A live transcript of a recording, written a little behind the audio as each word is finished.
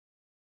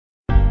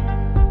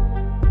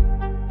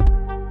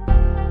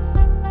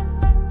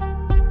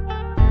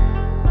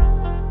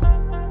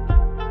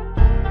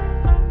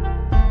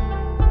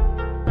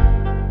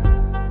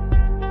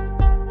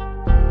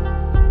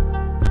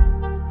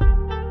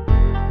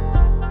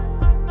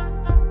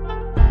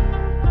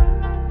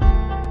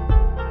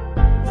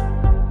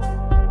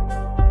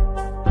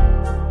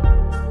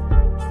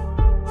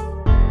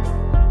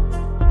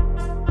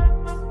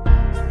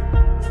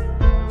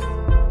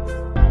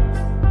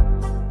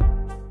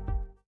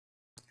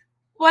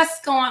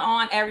What's going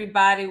on,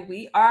 everybody?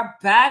 We are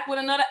back with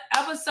another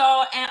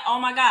episode, and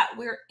oh my God,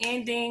 we're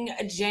ending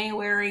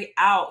January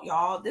out,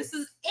 y'all. This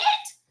is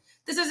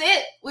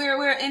it.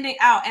 We're ending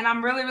out, and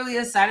I'm really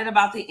excited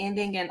about the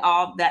ending and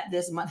all that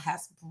this month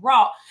has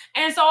brought.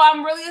 And so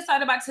I'm really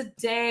excited about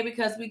today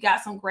because we got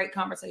some great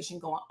conversation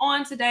going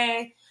on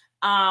today.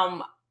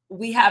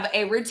 We have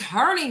a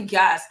returning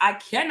guest. I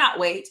cannot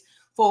wait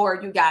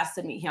for you guys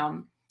to meet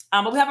him.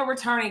 But we have a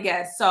returning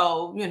guest.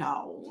 So,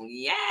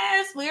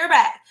 yes, we're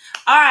back.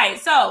 All right.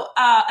 So,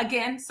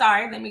 again,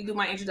 sorry, let me do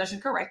my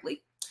introduction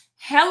correctly.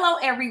 Hello,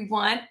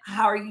 everyone.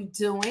 How are you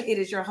doing? It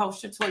is your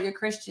host, Shatoria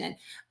Christian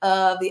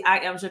of the I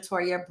Am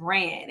Shatoria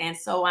brand. And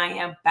so I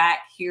am back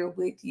here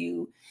with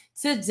you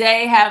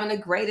today having the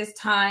greatest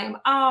time.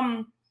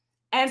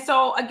 And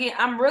so, again,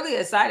 I'm really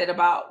excited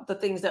about the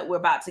things that we're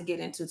about to get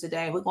into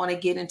today. We're going to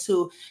get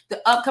into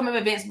the upcoming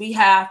events we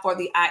have for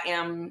the I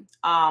Am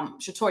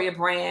Shatoria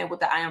brand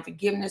with the I Am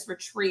Forgiveness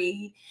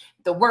Retreat,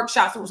 the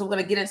workshops. So we're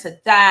going to get into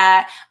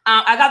that.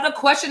 I got the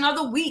question of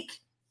the week.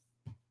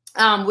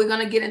 We're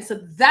going to get into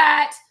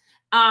that.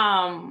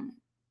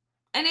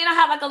 And then I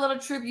have like a little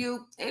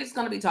tribute. It's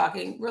going to be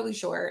talking really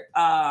short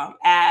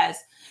as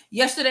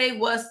yesterday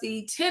was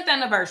the 10th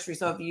anniversary.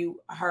 So if you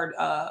heard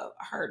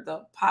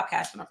the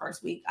podcast from the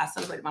first week, I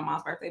celebrated my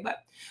mom's birthday, but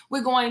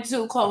we're going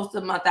to close the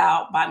month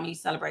out by me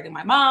celebrating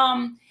my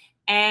mom.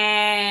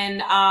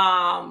 And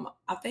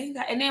I think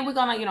that, and then we're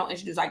going to,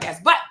 introduce our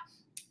guests. But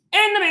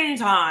in the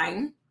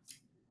meantime,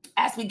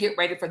 as we get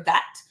ready for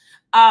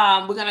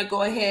that, we're going to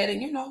go ahead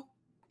and,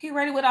 get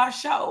ready with our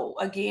show.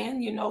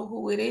 Again, you know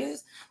who it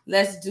is.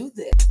 Let's do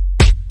this.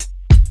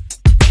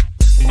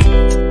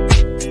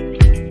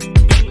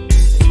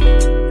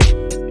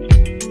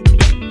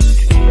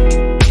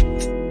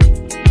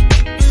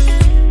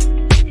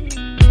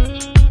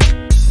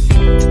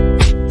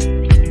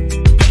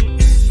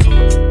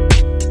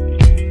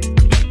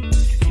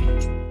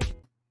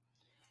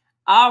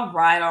 All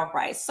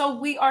right. So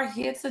we are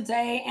here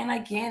today. And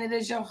again, it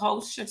is your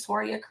host,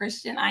 Shatoria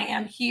Christian. I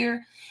am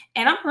here.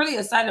 And I'm really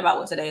excited about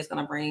what today is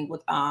going to bring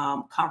with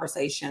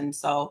conversation.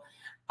 So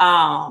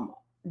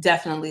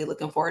definitely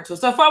looking forward to it.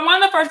 So for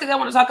one of the first things I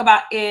want to talk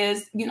about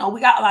is, we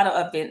got a lot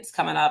of events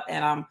coming up.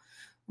 And I'm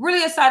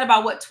really excited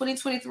about what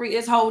 2023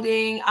 is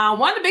holding.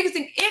 One of the biggest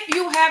things, if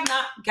you have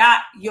not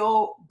got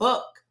your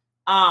book,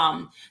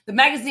 the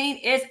magazine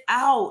is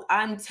out.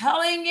 I'm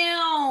telling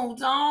you,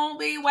 don't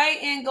be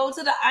waiting. Go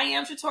to the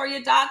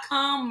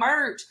IamShatoria.com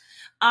merch.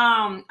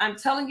 I'm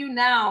telling you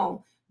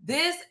now,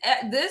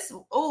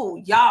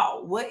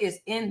 y'all, what is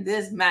in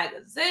this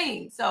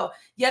magazine? So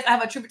yes, I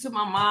have a tribute to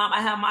my mom.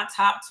 I have my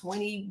top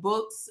 20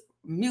 books,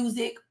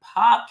 music,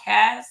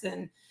 podcasts,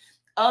 and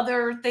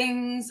other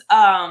things,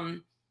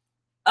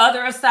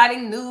 other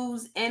exciting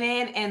news in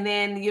it. And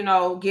then,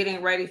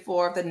 getting ready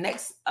for the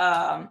next,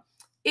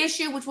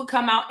 issue, which will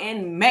come out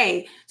in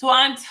May. So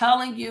I'm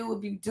telling you,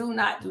 if you do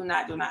not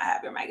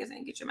have your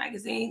magazine, get your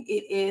magazine.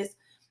 It is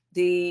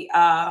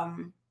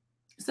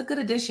it's a good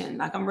edition.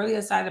 Like, I'm really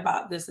excited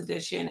about this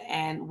edition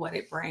and what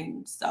it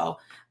brings. So,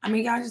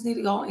 y'all just need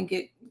to go and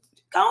get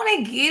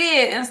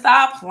it and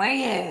stop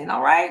playing.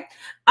 All right.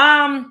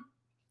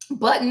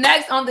 But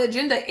next on the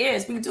agenda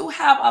is we do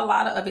have a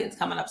lot of events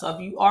coming up. So if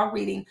you are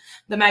reading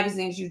the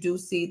magazines, you do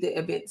see the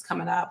events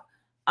coming up.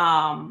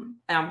 And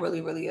I'm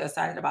really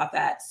excited about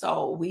that.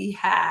 So we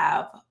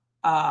have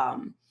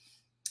our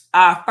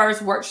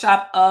first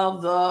workshop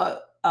of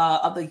the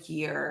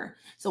year.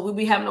 So we'll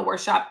be having a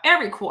workshop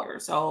every quarter.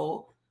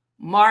 So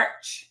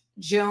March,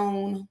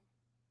 June,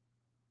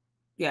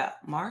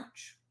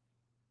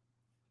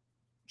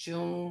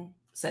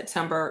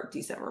 September,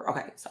 December.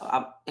 Okay, so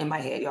I'm in my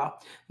head, y'all.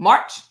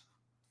 March,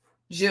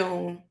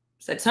 June,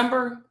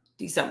 September,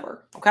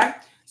 December. Okay,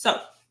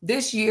 so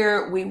this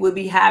year we will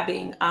be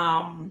having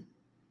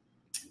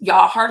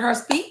y'all heard her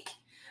speak.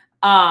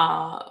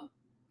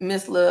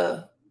 Miss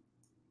LaTanya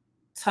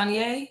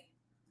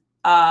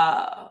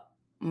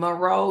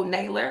Moreau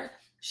Naylor.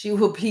 She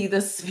will be the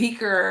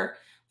speaker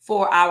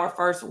for our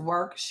first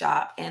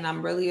workshop. And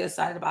I'm really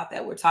excited about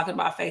that. We're talking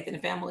about faith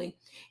and family.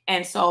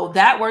 And so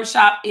that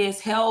workshop is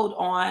held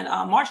on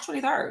March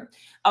 23rd.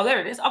 Oh, there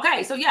it is.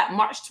 Okay. So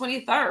March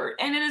 23rd.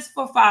 And it is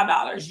for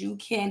 $5. You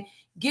can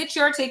get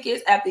your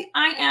tickets at the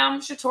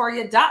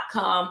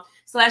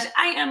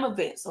IamShatoria.com/I am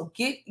event. So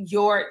get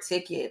your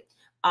ticket.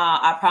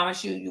 I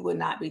promise you will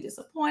not be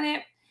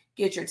disappointed.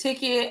 Get your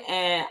ticket,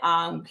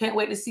 and can't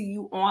wait to see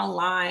you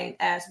online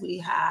as we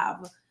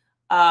have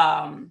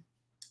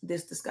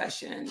this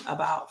discussion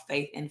about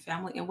faith and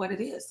family and what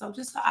it is. So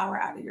just an hour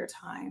out of your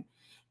time.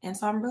 And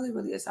so I'm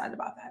really excited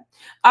about that.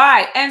 All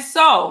right. And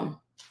so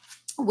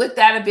with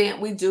that event,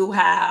 we do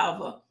have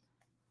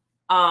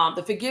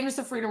the Forgiveness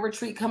of Freedom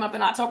Retreat come up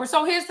in October.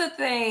 So here's the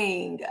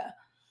thing.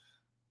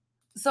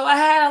 So I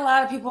had a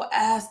lot of people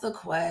ask the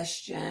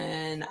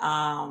question.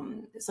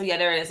 There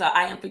it is.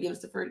 I Am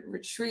Forgiveness of Freedom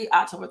Retreat,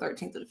 October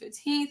 13th to the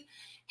 15th.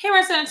 Here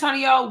in San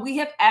Antonio, we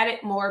have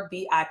added more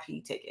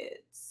VIP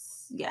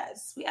tickets.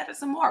 Yes, we added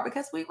some more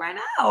because we ran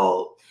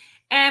out.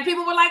 And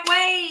people were like,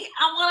 wait,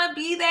 I want to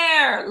be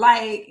there.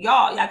 Like,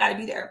 y'all got to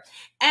be there.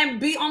 And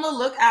be on the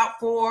lookout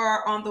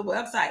for on the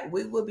website.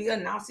 We will be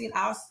announcing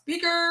our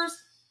speakers,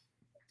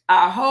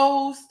 our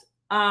host,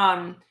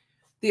 the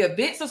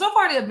events. So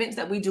far, the events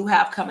that we do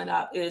have coming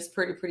up is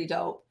pretty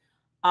dope.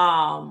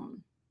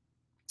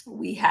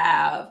 We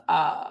have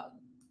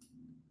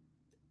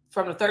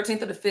from the 13th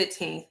to the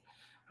 15th,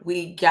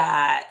 we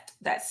got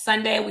that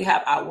Sunday, we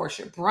have our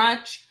worship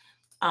brunch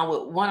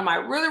with one of my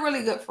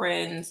really good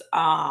friends,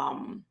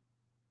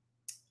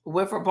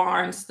 Wilford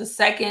Barnes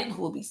II,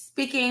 who will be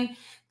speaking.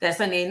 That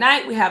Sunday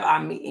night, we have our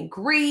meet and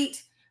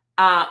greet.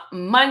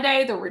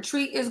 Monday, the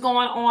retreat is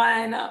going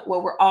on where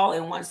we're all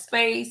in one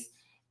space.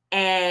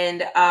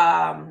 And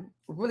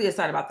really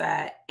excited about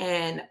that.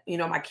 And,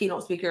 my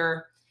keynote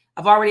speaker,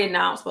 I've already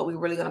announced, but we're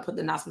really going to put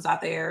the announcements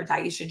out there,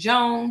 Daisha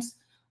Jones.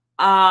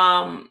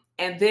 And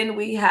then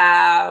we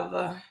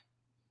have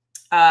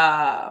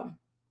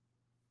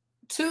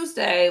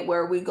Tuesday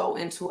where we go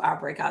into our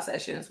breakout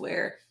sessions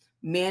where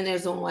men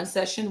is in one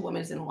session,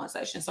 women's in one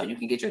session. So you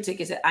can get your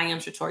tickets at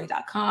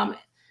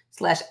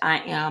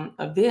iamshatoria.com/IAM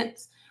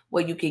events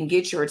where you can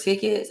get your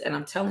tickets. And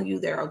I'm telling you,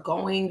 they're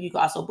going. You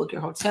can also book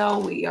your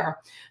hotel. We are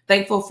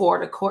thankful for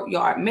the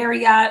Courtyard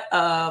Marriott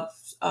of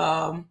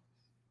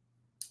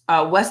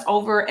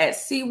Westover at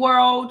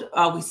SeaWorld.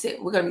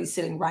 We're going to be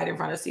sitting right in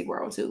front of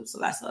SeaWorld too. So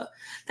that's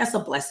a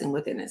blessing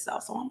within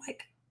itself. So I'm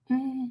like,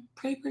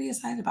 pretty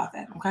excited about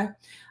that. Okay.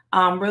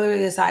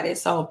 Really excited.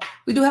 So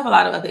we do have a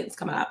lot of events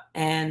coming up,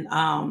 and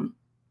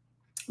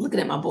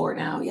looking at my board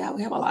now. Yeah,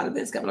 we have a lot of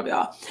events coming up,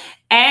 y'all.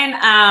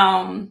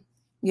 And,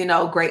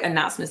 great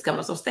announcements coming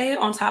up. So stay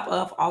on top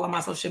of all of my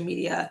social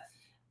media.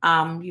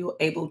 You're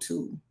able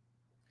to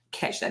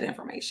catch that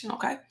information.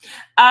 Okay.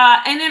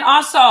 And then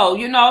also,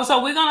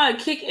 so we're going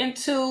to kick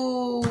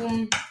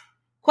into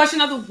question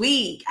of the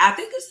week. I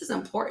think this is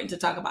important to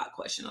talk about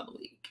question of the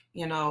week,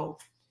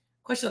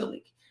 question of the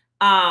week.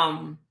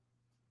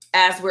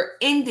 As we're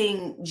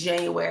ending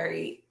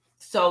January.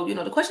 So,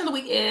 the question of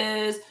the week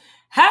is,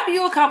 have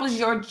you accomplished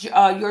your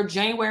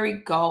January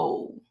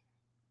goal?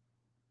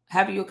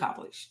 Have you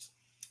accomplished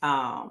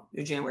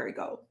your January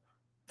goal?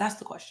 That's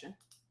the question.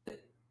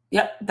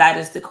 Yep, that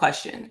is the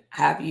question.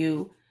 Have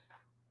you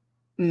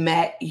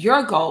met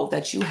your goal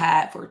that you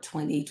had for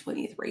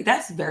 2023?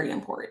 That's very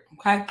important.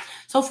 Okay.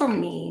 So for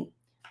me,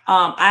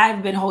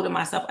 I've been holding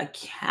myself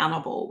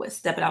accountable with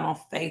stepping out on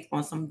faith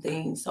on some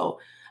things. So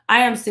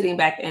I am sitting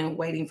back and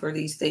waiting for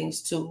these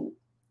things to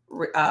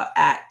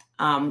act.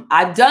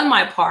 I've done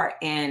my part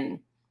in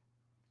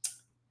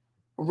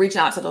reaching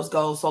out to those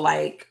goals. So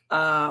like when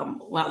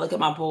I look at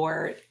my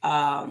board,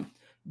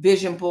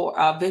 vision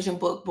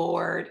book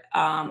board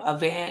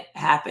event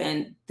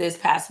happened this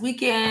past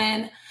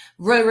weekend.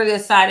 Really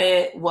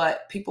excited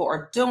what people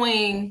are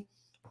doing.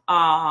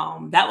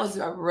 That was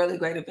a really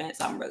great event.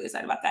 So I'm really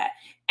excited about that.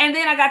 And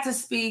then I got to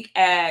speak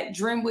at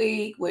Dream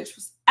Week, which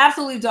was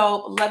absolutely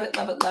dope. Love it.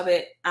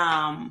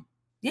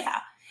 Yeah.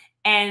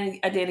 And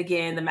I did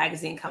again, the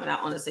magazine coming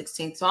out on the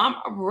 16th. So I'm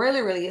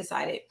really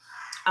excited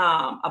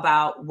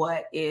about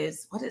what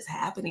is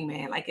happening,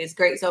 man. Like, it's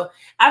great. So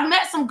I've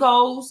met some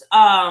goals.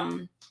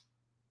 I'm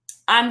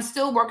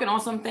still working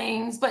on some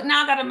things, but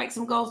now I got to make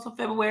some goals for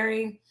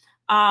February.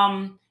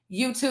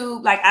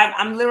 YouTube, like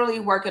I'm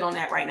literally working on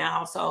that right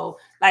now. So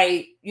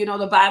like,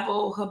 the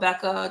Bible,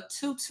 Habakkuk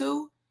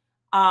 2:2.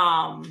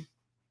 I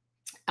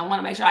want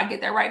to make sure I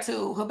get that right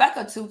too.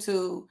 Habakkuk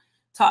 2:2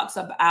 talks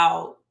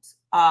about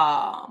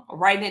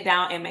writing it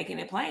down and making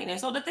it plain. And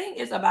so the thing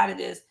is about it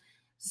is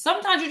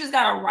sometimes you just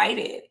got to write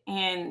it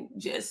and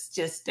just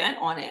stand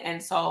on it.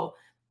 And so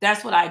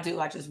that's what I do.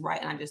 I just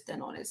write and I just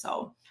stand on it.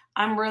 So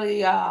I'm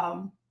really,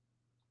 I'm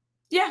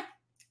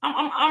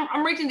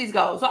reaching these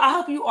goals. So I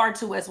hope you are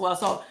too as well.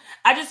 So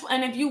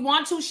and if you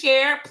want to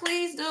share,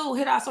 please do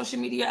hit our social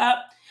media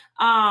up.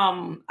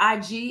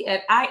 IG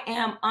at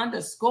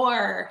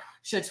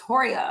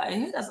IAM_Shatoria,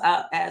 and hit us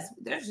up as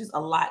there's just a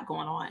lot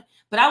going on.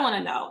 But I want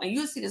to know, and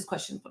you'll see this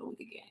question for the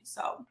week again.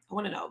 So I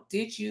want to know,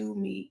 did you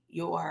meet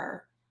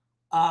your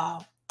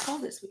goal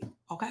this week?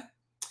 Okay.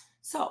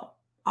 So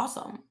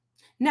awesome.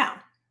 Now,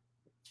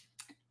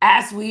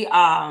 as we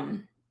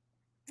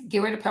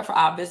get ready to prep for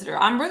our visitor,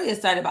 I'm really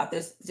excited about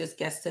this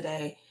guest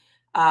today.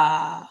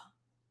 And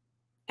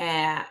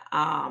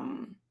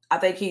I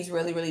think he's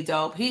really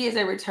dope. He is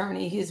a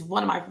returnee. He's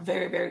one of my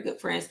very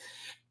good friends.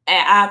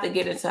 And I have to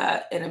get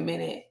into in a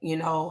minute,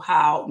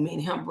 how me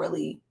and him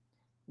really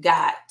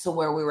got to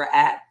where we were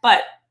at.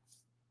 But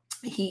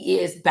he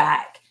is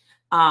back.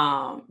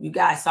 You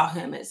guys saw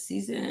him at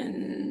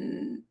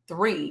season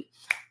 3.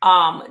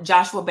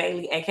 Joshua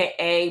Bailey,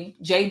 aka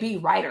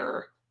JB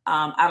Writer,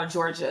 out of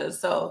Georgia.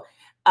 So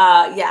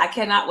I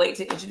cannot wait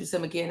to introduce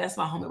him again. That's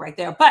my homie right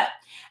there. But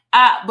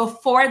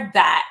before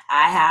that,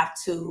 I have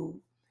to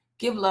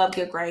give love,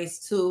 give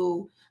grace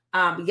to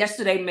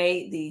yesterday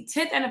made the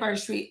 10th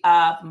anniversary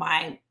of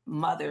my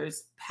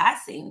mother's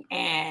passing.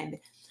 And,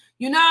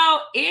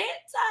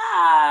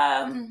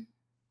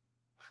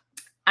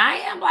 I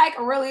am like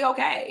really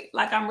okay.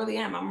 Like I really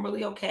am. I'm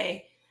really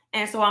okay.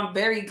 And so I'm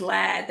very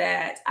glad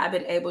that I've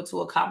been able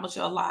to accomplish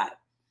a lot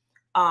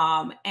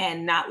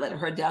and not let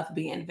her death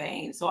be in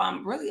vain. So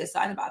I'm really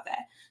excited about that.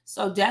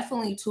 So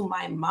definitely to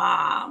my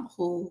mom,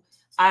 who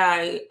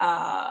I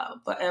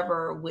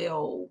forever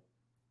will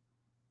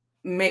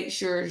make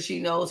sure she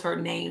knows her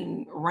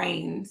name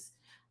reigns.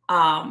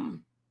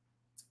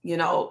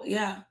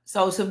 Yeah.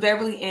 So to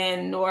Beverly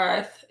Ann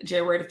North,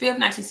 January the 5th,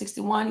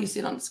 1961, you see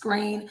it on the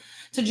screen,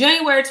 to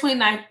January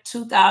 29th,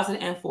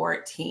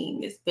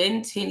 2014. It's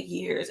been 10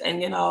 years.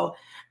 And,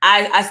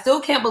 I still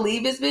can't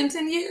believe it's been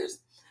 10 years.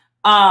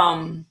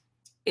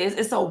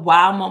 It's a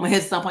wild moment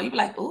at some point. You'd be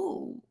like,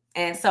 ooh.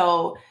 And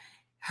so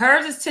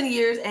hers is 10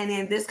 years. And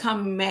then this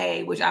coming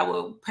May, which I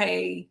will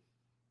pay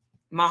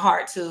my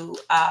heart to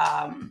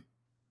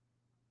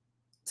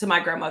my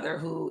grandmother,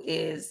 who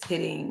is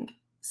hitting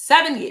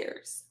 7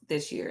 years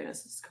this year. And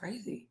this is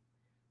crazy.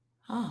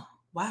 Oh,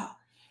 wow.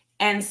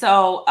 And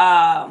so,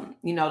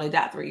 they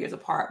died 3 years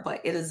apart,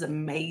 but it is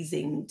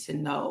amazing to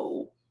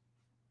know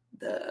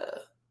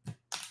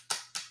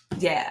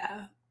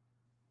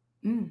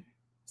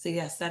So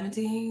yeah,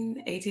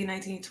 17, 18,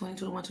 19, 20,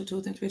 21,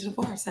 22, 23,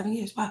 24, 7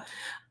 years. Wow.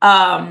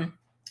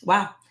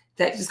 Wow.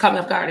 That just caught me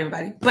off guard,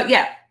 everybody. But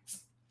yeah,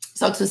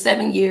 so to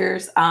 7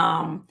 years.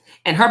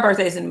 And her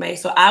birthday is in May.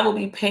 So I will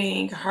be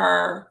paying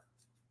her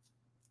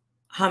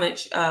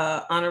homage,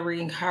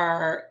 honoring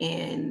her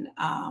in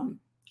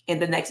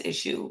the next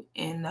issue,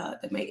 in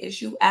the May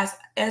issue, as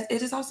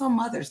it is also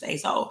Mother's Day.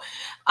 So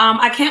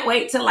I can't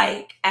wait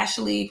to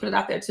actually put it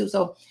out there too.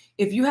 So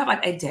if you have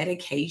a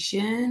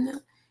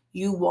dedication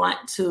you want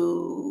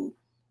to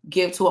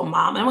give to a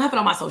mom, and I'm gonna have it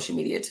on my social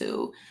media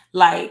too,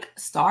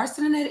 start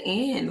sending it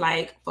in,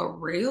 for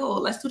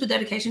real. Let's do the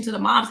dedication to the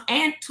moms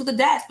and to the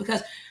dads,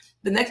 because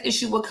the next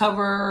issue will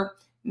cover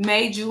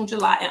May, June,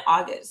 July, and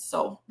August.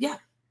 So yeah,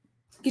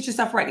 get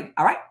yourself ready.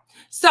 All right.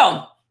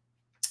 So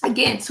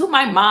again, to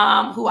my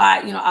mom, who I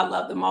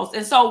love the most.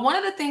 And so one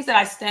of the things that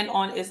I stand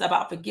on is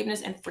about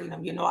forgiveness and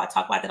freedom. I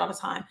talk about that all the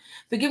time.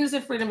 Forgiveness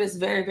and freedom is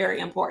very,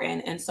 very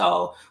important. And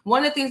so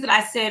one of the things that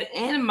I said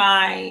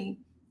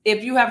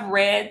if you have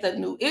read the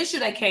new issue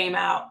that came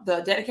out,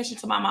 the dedication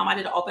to my mom, I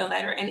did an open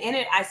letter. And in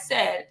it, I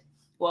said,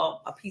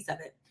 a piece of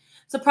it.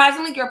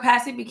 Surprisingly, your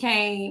passing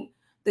became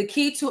the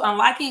key to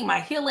unlocking my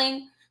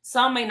healing.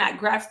 Some may not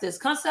grasp this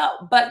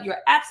concept, but your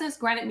absence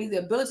granted me the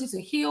ability to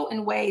heal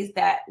in ways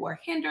that were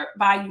hindered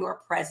by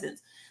your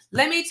presence.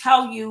 Let me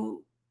tell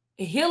you,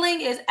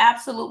 healing is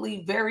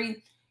absolutely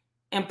very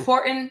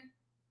important,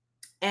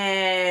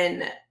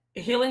 and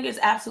healing is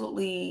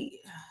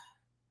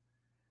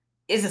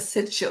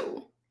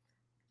essential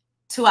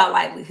to our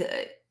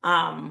livelihood.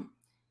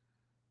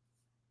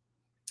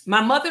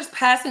 My mother's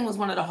passing was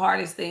one of the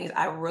hardest things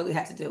I really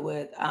had to deal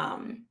with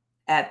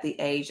at the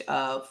age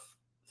of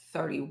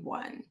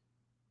 31,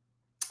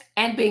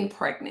 and being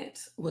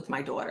pregnant with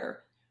my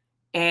daughter.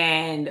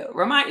 And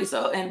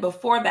and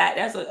before that,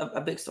 there's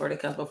a big story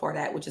that comes before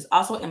that, which is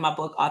also in my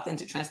book,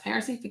 Authentic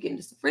Transparency,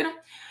 Forgiveness and Freedom.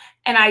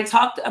 And I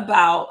talked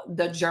about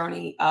the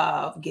journey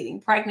of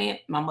getting pregnant,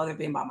 my mother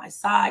being by my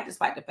side,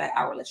 despite the fact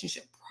our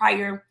relationship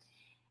prior.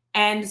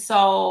 And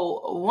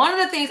so one of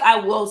the things I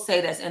will say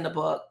that's in the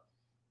book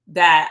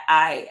that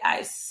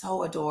I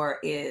so adore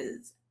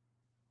is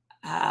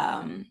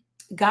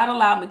God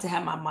allowed me to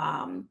have my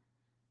mom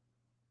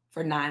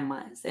for 9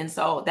 months. And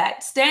so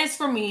that stands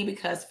for me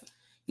because,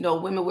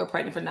 women were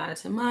pregnant for 9 to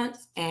 10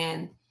 months.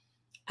 And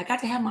I got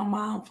to have my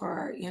mom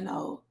for,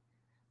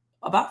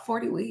 about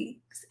 40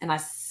 weeks. And I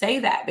say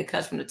that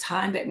because from the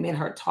time that me and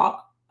her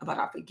talked about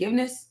our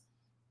forgiveness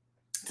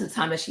to the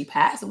time that she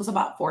passed, it was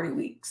about 40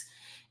 weeks.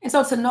 And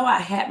so to know I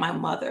had my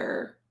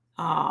mother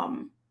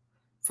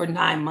for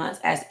 9 months,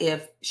 as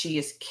if she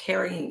was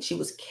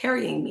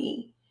carrying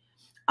me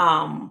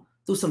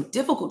through some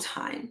difficult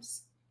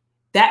times,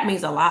 that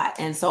means a lot.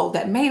 And so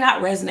that may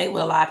not resonate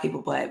with a lot of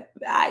people, but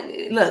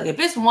look, if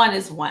it's one,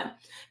 it's one,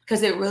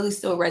 because it really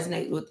still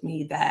resonates with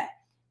me that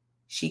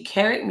she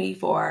carried me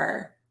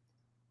for,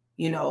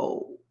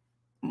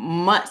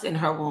 months in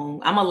her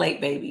womb. I'm a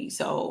late baby.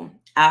 So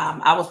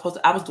I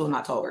was due in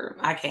October.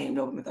 I came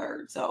November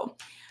 3rd. So,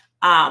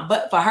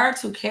 but for her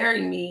to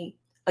carry me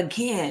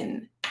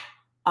again,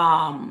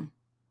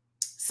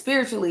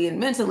 spiritually and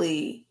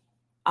mentally,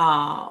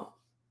 that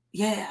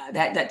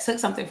took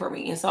something for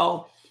me. And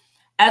so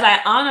as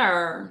I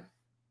honor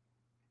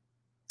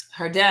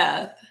her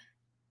death,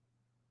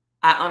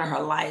 I honor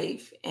her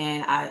life,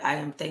 and I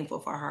am thankful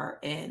for her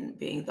and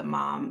being the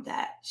mom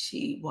that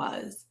she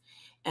was.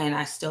 And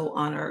I still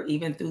honor,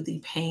 even through the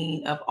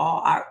pain of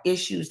all our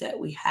issues that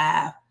we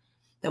had,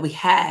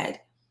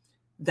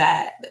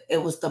 that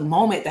it was the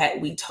moment that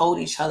we told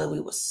each other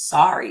we were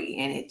sorry.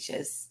 And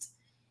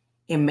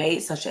it made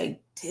such a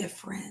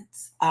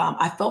difference.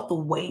 I felt the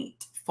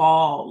weight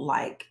fall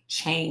like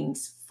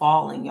chains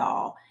falling,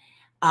 y'all.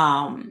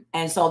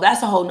 And so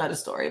that's a whole nother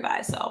story by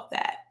itself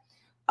that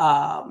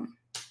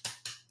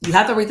you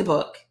have to read the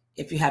book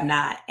if you have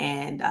not.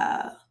 And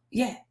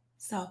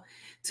so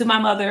to my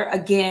mother,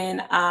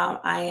 again,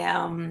 I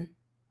am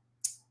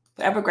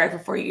Forever grateful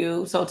for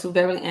you. So to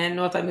Beverly and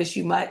North, I miss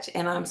you much.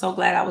 And I'm so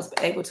glad I was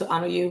able to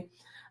honor you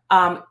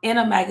in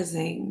a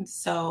magazine.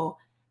 So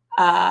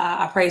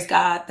I praise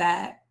God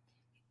that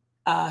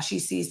she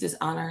sees this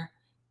honor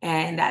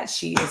and that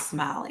she is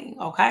smiling.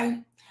 Okay.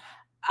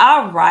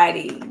 All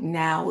righty.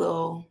 Now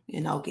we'll,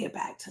 get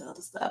back to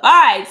other stuff. All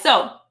right.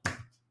 So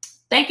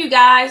thank you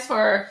guys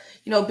for,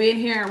 being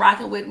here and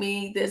rocking with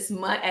me this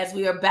month as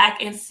we are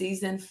back in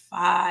season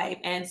 5.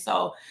 And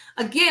so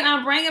again,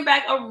 I'm bringing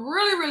back a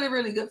really, really,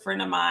 really good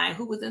friend of mine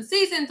who was in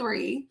season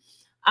 3.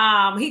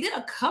 He did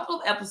a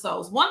couple of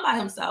episodes, one by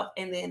himself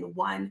and then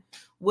one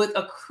with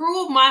a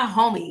crew of my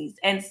homies.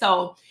 And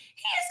so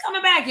he is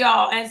coming back,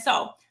 y'all. And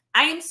so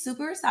I am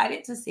super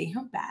excited to see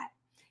him back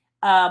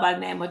by the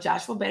name of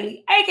Joshua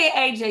Bailey,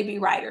 aka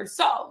JB Writer.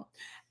 So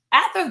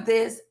after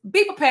this,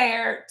 be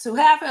prepared to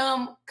have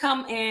him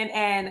come in,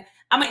 and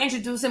I'm going to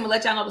introduce him and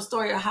let y'all know the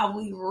story of how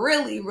we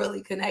really,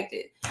 really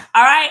connected.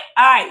 All right.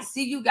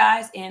 See you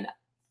guys in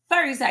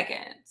 30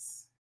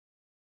 seconds.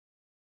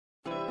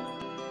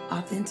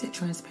 Authentic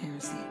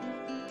transparency,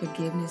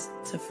 forgiveness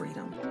to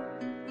freedom.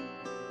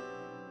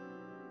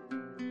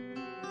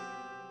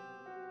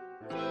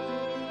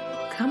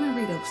 Come and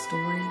read a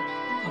story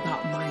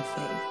about my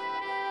faith.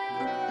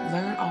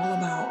 Learn all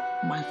about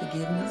my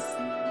forgiveness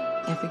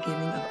and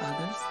forgiving of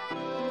others,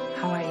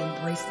 how I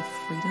embrace the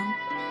freedom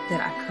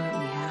that I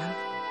currently have.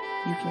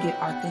 You can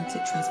get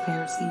Authentic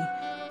Transparency,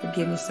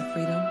 Forgiveness to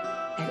Freedom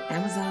at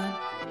Amazon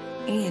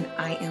and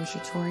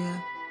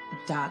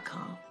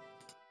IamShatoria.com.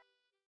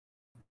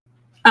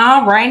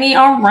 All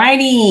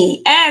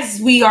righty.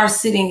 As we are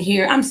sitting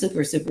here, I'm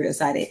super, super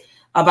excited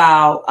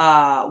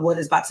about what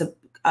is about to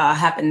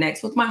happen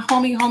next with my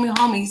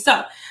homie.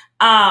 So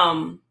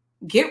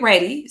get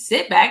ready,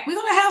 sit back. We're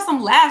going to have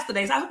some laughs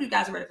today. So I hope you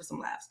guys are ready for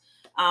some laughs.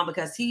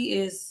 Because he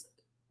is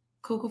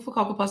cuckoo for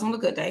Cocoa Puffs on a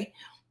good day,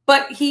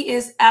 but he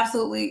is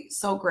absolutely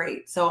so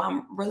great. So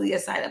I'm really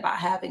excited about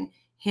having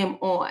him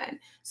on.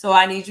 So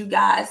I need you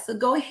guys to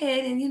go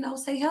ahead and,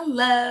 say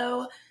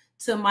hello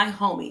to my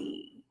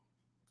homie.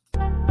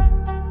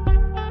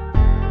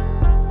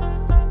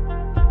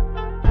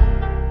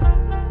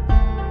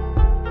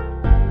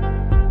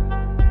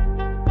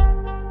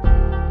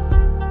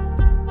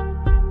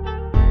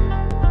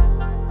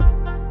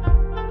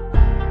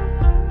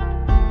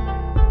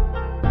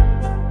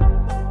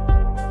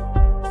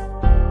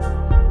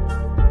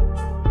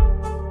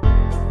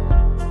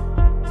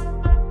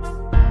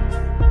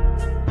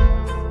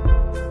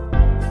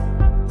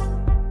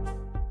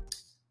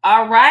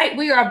 All right,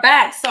 we are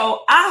back.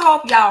 So I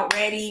hope y'all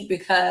ready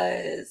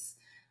because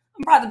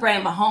I'm about to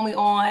bring my homie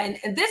on.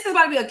 And this is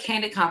about to be a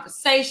candid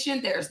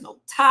conversation. There's no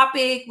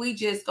topic. We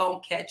just gonna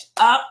catch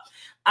up.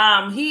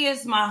 He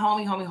is my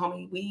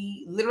homie.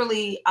 We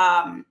literally,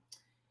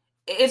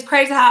 it's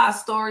crazy how our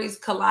stories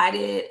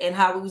collided and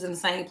how we was in the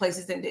same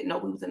places and didn't know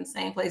we was in the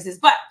same places.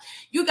 But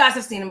you guys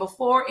have seen him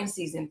before in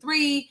season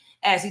 3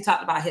 as he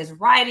talked about his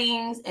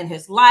writings and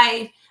his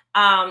life.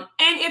 And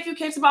if you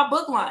catch about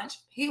book launch,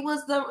 he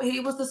was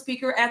the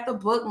speaker at the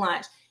book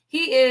launch.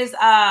 He is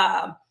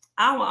I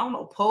don't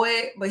know,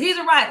 poet, but he's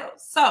a writer.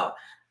 So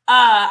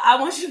I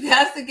want you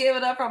guys to give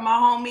it up for my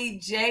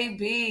homie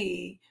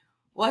JB.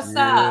 What's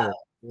up?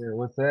 Yeah,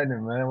 what's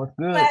happening, man? What's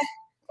good?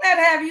 Glad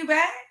to have you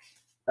back.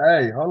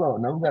 Hey, hold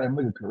on. Now we gotta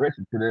make a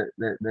correction to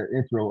that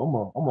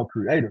intro. I'm a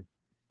creator.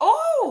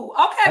 Oh,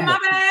 okay, my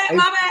bad.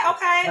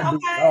 Okay.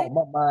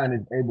 My mind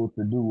is able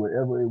to do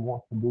whatever it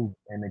wants to do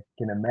and it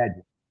can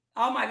imagine.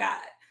 Oh my God.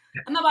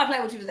 I'm not about to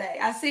play with you today.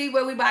 I see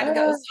where we about to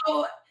go.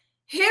 So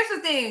here's the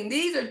thing.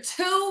 These are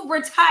 2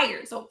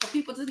 retired. So for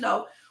people to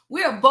know,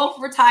 we are both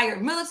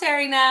retired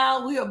military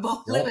now. We are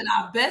both living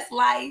our best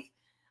life.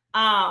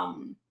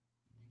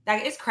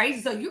 Like it's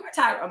crazy. So you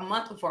retired a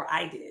month before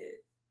I did.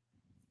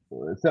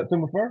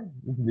 September 1st?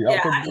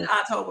 I did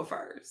October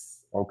 1st.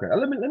 Okay.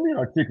 Let me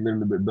articulate a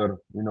little bit better.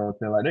 You know what I'm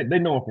saying? Like they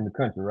know I'm from the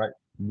country, right?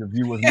 The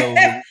viewers know.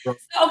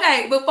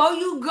 Okay, before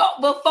you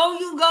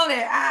go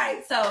there. All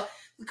right. So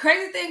the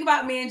crazy thing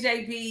about me and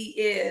JB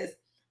is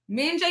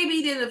me and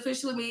JB didn't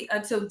officially meet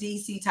until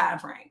DC time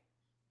frame.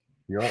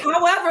 Yep.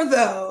 However,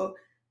 though,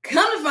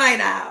 come to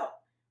find out,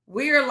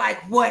 we're like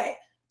what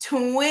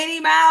 20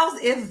 miles,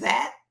 if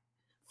that,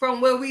 from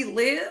where we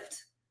lived.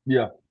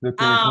 Yeah.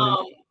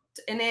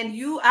 And then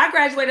I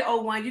graduated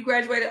 01, you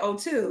graduated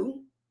 02.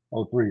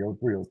 03.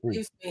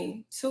 Excuse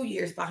me, 2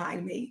 years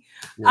behind me.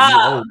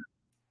 Yeah,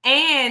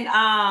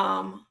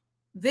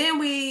 then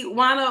we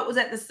wound up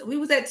we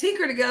was at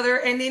Tinker together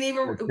and then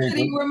couldn't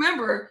even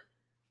remember.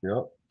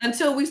 Yep.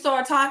 Until we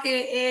started talking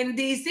in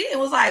DC. It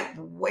was like,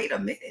 wait a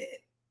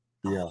minute.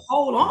 Yeah.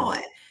 Hold on.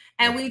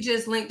 And we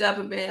just linked up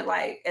and been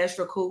like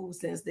extra cool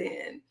since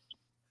then.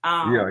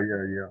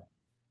 Yeah.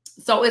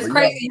 So it's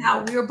crazy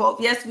how we are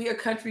both, yes, we are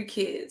country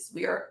kids.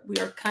 We are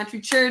country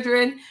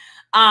children.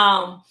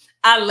 I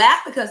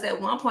laughed because at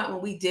one point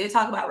when we did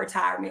talk about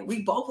retirement,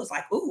 we both was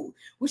like, ooh,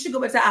 we should go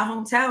back to our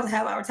hometown to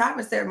have our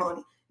retirement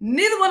ceremony.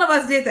 Neither one of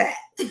us did that.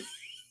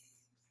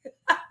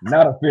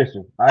 Not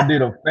official. I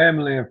did a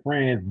family and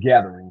friends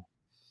gathering.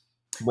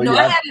 But No, I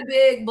yeah, had a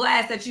big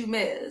blast that you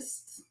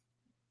missed.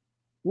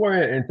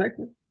 where at in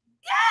Texas?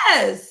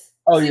 Yes.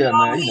 Oh See, yeah,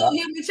 man. he'll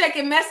be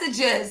checking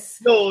messages.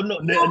 No, no,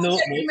 He'll no, be no,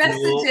 checking no,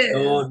 messages.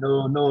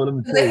 no. Let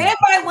me The tell you.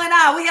 invite went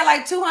out. We had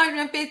like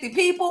 250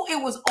 people.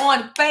 It was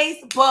on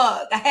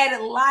Facebook. I had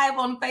it live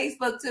on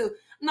Facebook too.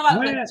 I'm not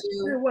about to look at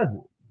you. Where was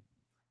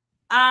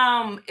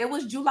it? It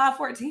was July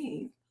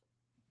 14th.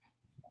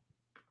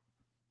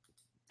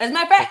 As a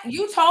matter of fact,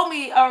 you told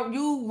me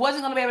you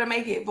wasn't gonna be able to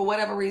make it for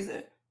whatever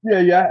reason. Yeah.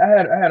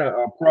 I had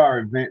a prior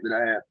event that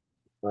I had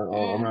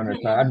around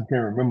that time. I just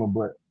can't remember,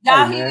 but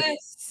Y'all, hey, man,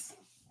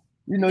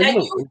 you know,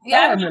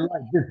 yeah, retirement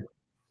life different.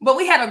 But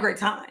we had a great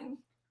time.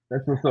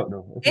 That's what's up,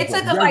 though. It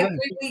took us like 3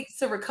 weeks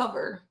to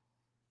recover.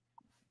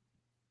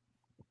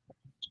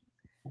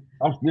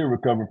 I'm still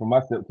recovering from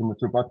my September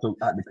trip I took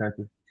out the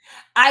country.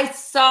 I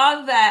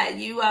saw that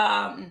you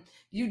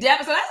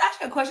definitely. So that's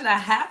actually a question I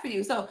have for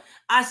you. So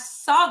I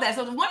saw that.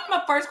 So one of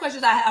my first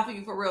questions I have for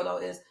you for real though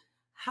is,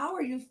 how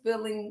are you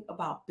feeling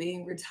about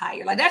being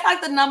retired? Like that's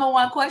like the number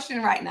one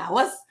question right now.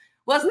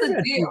 What's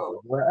the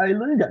deal? Well, hey,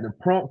 look, you got the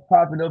prompts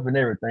popping up and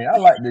everything. I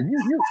like that.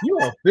 You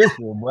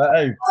official, boy.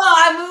 Hey.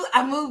 Oh,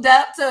 I moved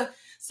up to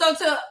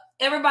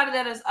everybody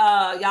that is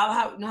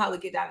y'all know how we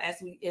get down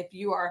if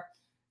you are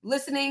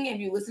listening, if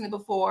you listened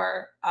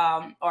before,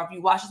 or if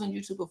you watched us on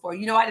YouTube before,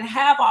 you know I didn't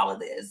have all of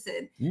this,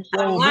 and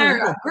I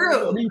learned, I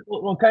grew. These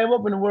people came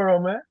up in the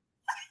world, man.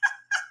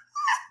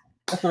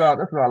 That's what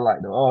I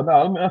like though. Oh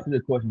no, let me answer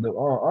this question though.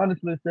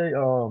 Honestly, say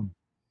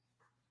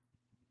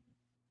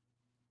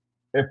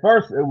at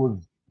first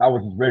I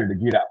was just ready to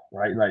get out,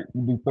 right? Like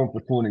you do something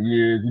for 20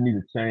 years, you need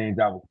to change.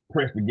 I was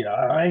pressed to get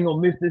out. I ain't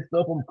gonna miss this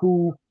stuff. I'm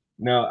cool.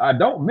 Now I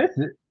don't miss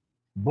it,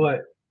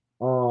 but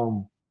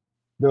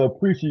the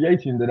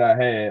appreciation that I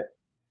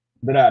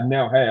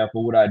now have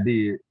for what I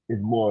did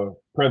is more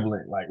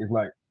prevalent. Like it's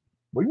like,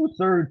 well, you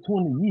served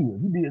 20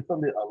 years. You did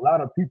something that a lot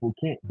of people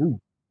can't do.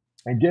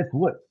 And guess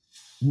what?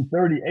 You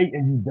 38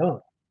 and you done.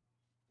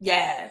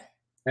 Yeah.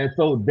 And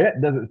so that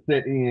doesn't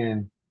set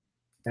in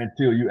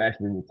until you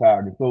actually retire.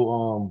 And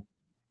so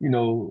you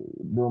know,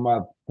 during my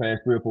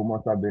past 3 or 4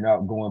 months I've been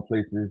out going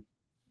places,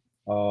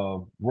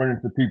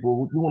 running to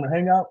people. You want to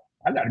hang out?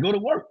 I gotta go to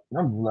work. And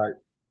I'm just like,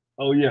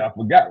 oh yeah, I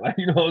forgot. Like,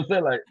 you know what I'm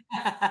saying? Like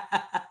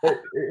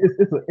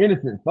it's an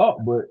innocent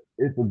thought, but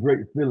it's a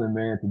great feeling,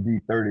 man, to be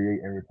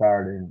 38 and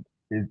retired, and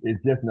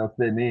it's just now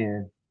setting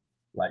in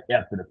like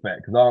after the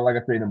fact. Because like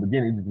I said in the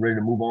beginning, just ready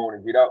to move on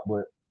and get out.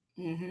 But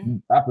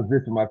I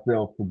position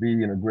myself to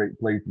be in a great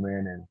place,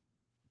 man, and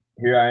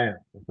here I am.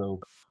 So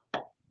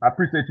I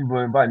appreciate you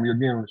for inviting me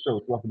again on the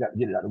show. So I forgot to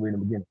get it out of the way in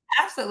the beginning.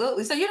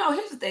 Absolutely. So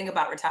here's the thing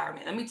about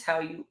retirement. Let me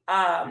tell you.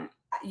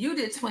 You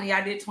did 20, I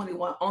did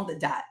 21 on the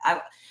dot.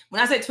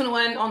 When I say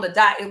 21 on the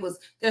dot, it was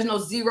there's no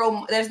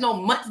zero, there's no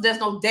months, there's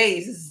no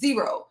days, it's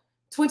 0.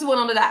 21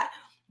 on the dot.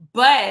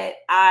 But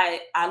I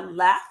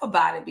laugh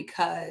about it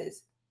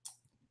because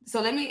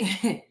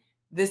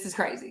this is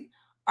crazy.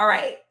 All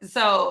right.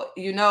 So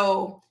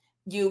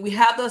we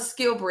have the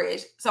skill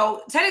bridge.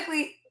 So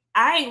technically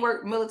I ain't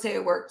worked military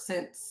work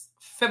since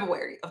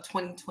February of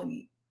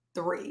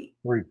 2023.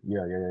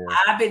 Yeah.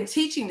 I've been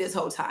teaching this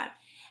whole time.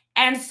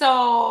 And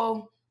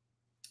so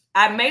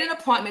I made an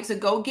appointment to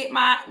go get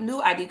my new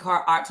ID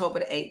card October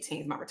the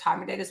 18th. My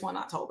retirement date is 1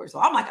 October. So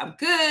I'm like, I'm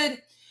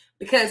good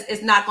because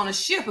it's not going to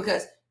shift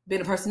because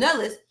being a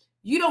personnelist,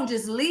 you don't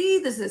just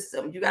leave the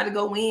system. You got to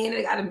go in.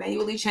 They got to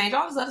manually change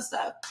all this other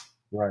stuff.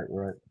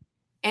 Right.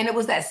 And it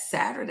was that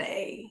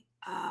Saturday.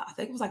 I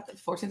think it was like the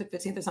 14th or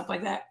 15th or something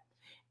like that.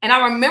 And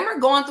I remember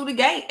going through the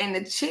gate and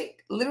the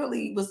chick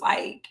literally was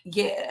like,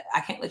 yeah, I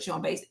can't let you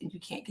on base and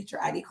you can't get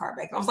your ID card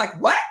back. And I was like,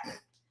 what?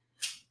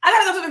 I got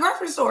to go to the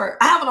grocery store.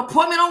 I have an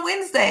appointment on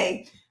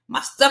Wednesday.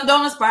 My stuff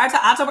don't expire until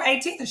October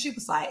 18th. And she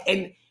was like,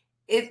 and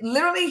it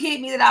literally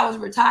hit me that I was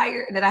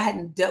retired and that I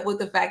hadn't dealt with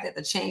the fact that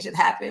the change had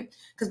happened.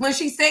 Because when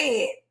she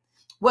said,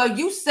 well,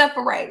 you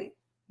separated.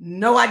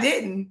 No, I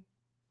didn't.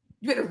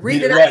 You better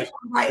read it out.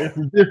 Right.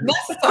 Not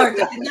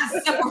separate.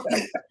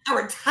 I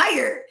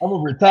retired. I'm a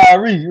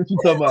retiree. What you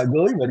talking about,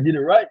 girl? You better get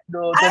it right.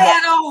 I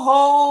had a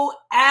whole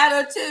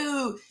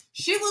attitude.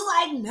 She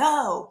was like,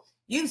 no,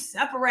 you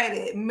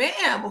separated.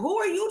 Ma'am, who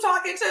are you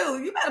talking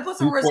to? You better put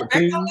some respect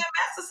on that,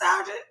 Master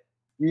Sergeant.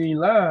 You ain't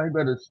lying. You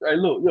better. Hey,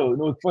 look,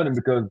 it's funny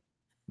because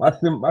my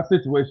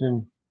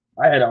situation,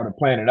 I had to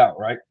plan it out,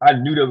 right? I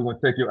knew they were going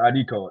to take your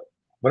ID card.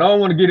 But I don't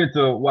want to get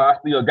into why I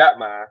still got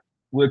mine.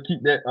 We'll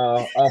keep that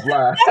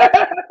offline.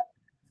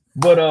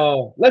 But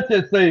let's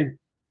just say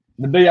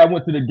the day I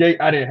went to the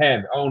gate, I didn't have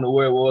it. I don't know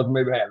where it was.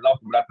 Maybe I had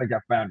lost it, but I think I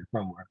found it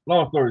somewhere.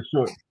 Long story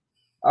short,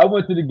 I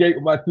went to the gate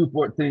with my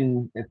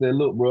 214 and said,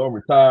 look, bro, I'm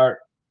retired.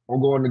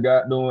 I'm going to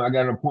I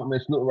got an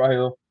appointment slip right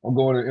here. I'm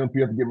going to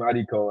MPF to get my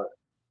ID card.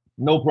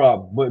 No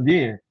problem. But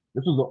then,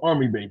 this was an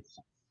Army base.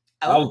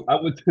 Oh.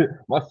 I went to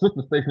my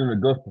sister stationed in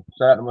Augusta.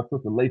 Shout out to my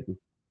sister Lacey.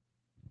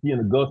 She in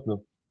Augusta.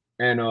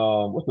 And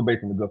what's the base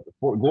in Augusta?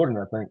 Fort Gordon,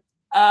 I think.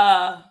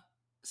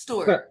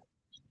 Stewart.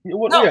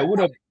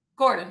 Whatever.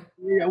 Gordon.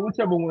 Yeah,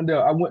 whichever one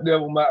there. I went there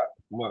with my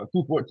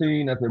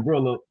 214. I said, bro,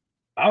 look,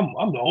 I'm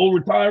the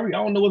old retiree.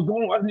 I don't know what's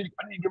going on. I need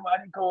to get my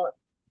ID card.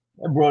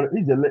 That brother,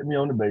 he just let me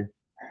on the base.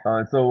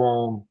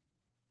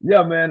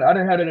 Yeah, man, I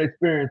didn't have that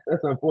experience.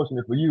 That's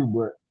unfortunate for you,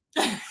 but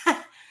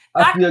I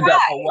I still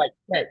got my cried. white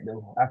cat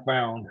though. I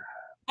found.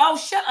 Oh,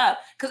 shut up.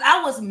 Because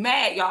I was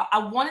mad, y'all. I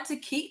wanted to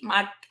keep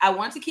my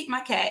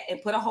cat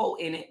and put a hole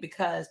in it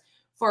because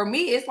for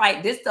me, it's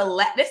like this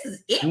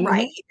is it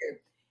right Mm-hmm. here.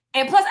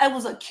 And plus, it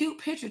was a cute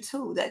picture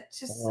too. That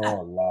just, Oh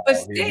but Lord,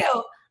 here we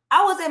still,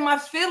 I was in my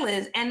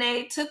feelings and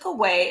they took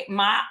away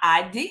my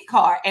ID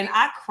card and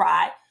I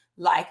cried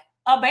like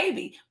a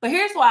baby. But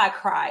here's why I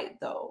cried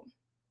though.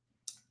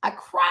 I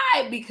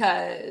cried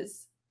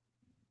because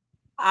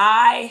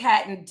I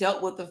hadn't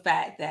dealt with the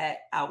fact that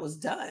I was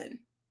done.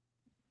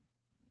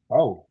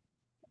 Oh,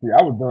 see,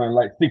 I was done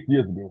like 6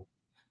 years ago.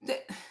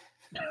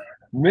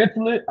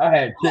 Mentally, I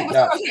had Okay, checked but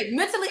so, out. okay,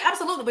 mentally,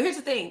 absolutely. But here's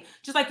the thing: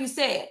 just like you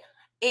said,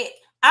 it.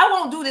 I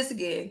won't do this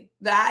again.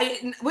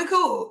 We're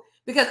cool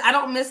because I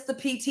don't miss the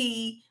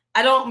PT.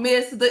 I don't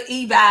miss the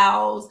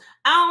evals.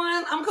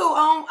 I'm cool.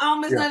 I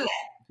don't miss Yeah, none of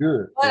that.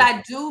 good. But Yeah,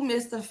 I do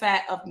miss the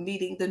fact of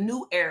meeting the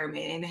new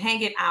airmen and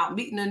hanging out,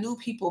 meeting the new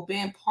people,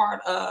 being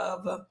part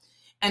of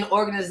an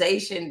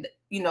organization.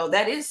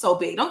 That is so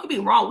big. Don't get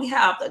me wrong. We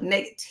have the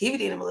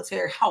negativity in the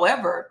military.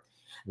 However,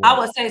 I right.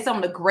 would say some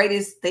of the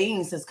greatest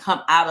things has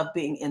come out of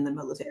being in the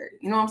military.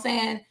 You know what I'm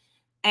saying?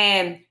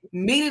 And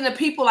meeting the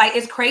people, like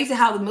it's crazy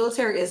how the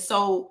military is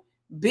so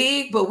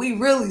big, but we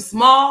really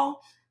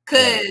small.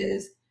 Right.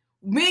 Cause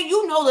me,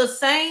 you know the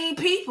same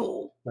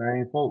people.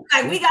 Same folks.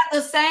 Like Yeah. we got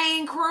the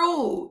same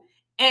crew.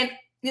 And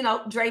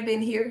Dre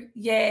been here.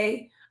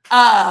 Yay.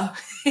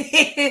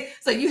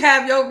 So you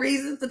have your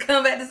reasons to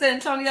come back to San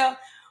Antonio.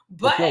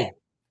 For But sure.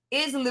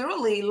 it's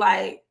literally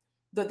like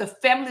the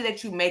family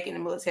that you make in the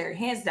military,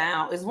 hands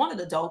down, is one of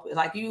the dopest.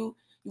 Like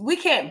we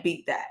can't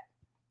beat that.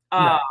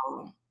 No.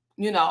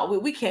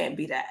 We can't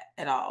beat that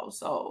at all.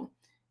 So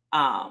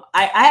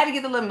I had to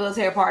get the little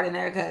military part in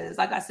there because,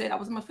 like I said, I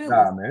was in my feelings.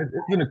 Nah, man,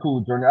 it's been a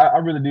cool journey. I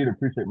really did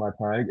appreciate my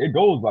time. It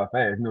goes by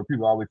fast.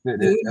 People always say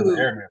that as an Dude.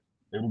 airman,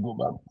 it'll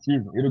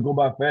go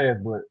by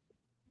fast, but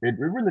it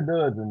really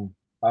does. And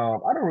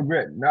I don't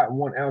regret not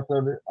one ounce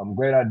of it. I'm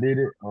glad I did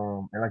it.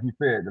 And like you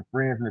said, the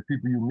friends and the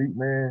people you meet,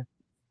 man,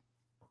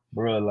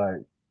 bro,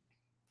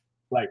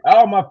 like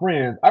all my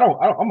friends, I'm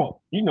a,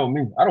 you know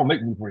me, I don't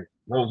make new friends.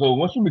 So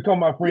once you become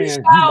my You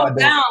friend, you my showed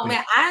damn down, friend.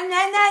 man. I'm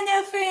not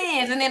no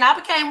friends. And then I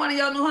became one of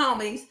your new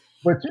homies.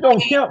 But you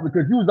don't count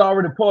because you was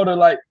already part of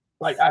like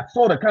I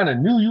sort of kind of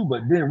knew you,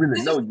 but didn't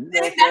really know you. You know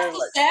what I'm That's saying? the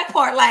Like, sad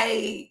part.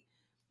 Like,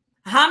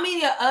 how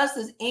many of us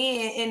is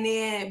in and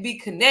then be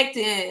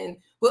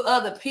connecting with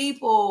other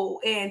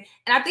people? And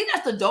I think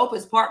that's the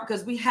dopest part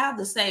because we have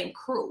the same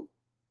crew.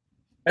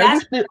 and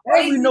That's the we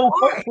crazy know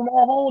folks part. from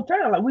our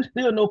hometown. Like we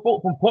still know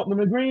folks from Putnam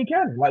and Greene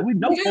County. Like we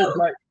know folks. You.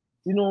 Like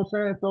you know what I'm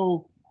saying.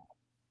 So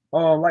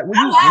like I when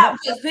I laugh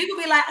because people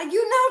be like, Jay,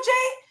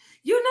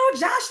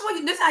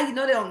 Joshua. This is how you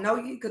know they don't know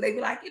you because they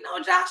be like,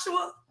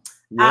 Joshua.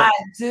 yeah I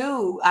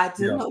do yeah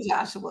know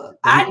Joshua.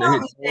 they I hit know the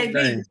whole Mr. JV.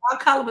 thing. I'll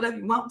call him whatever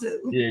you want to.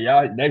 Yeah,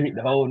 y'all they hit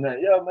the whole night.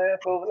 Yeah, man.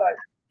 So like,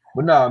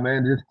 but nah,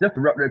 man. Just to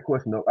wrap that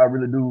question up, I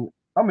really do.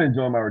 I'm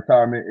enjoying my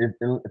retirement.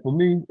 For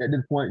me at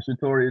this point,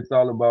 Shatoria, it's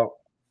all about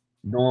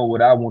doing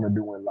what I want to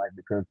do in life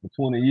because for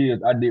 20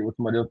 years I did what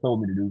somebody else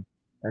told me to do.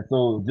 And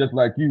so just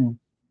like you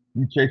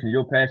chasing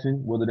your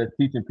passion, whether that's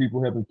teaching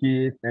people, helping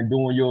kids, and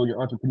doing your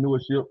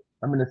entrepreneurship,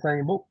 I'm in the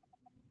same boat.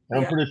 And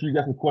I'm Yeah, pretty sure you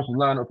got some questions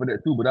lined up for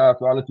that too, but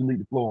I'll let you lead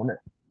the floor on that.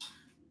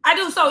 I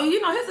do. So,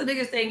 here's the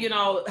biggest thing,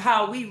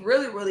 how we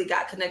really, really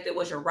got connected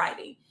was your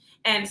writing.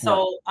 And Right.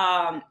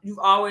 so you've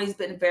always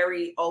been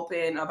very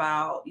open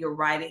about your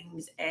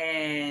writings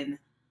and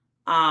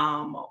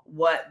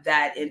what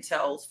that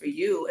entails for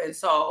you. And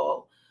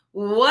so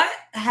what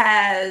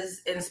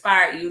has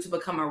inspired you to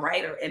become a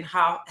writer and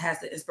how has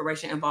the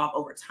inspiration evolved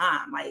over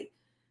time? Like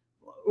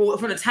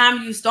from the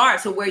time you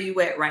start to where you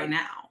at right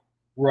now.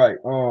 Right.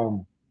 So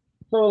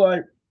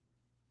like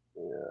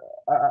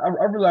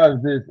I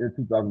realized this in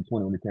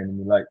 2020 when it came to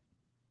me. Like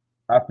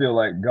I feel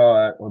like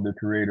God or the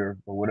creator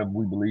or whatever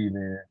we believe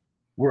in,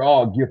 we're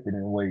all gifted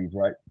in ways,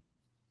 right?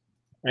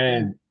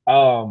 Mm.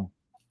 And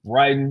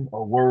writing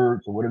or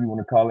words or whatever you want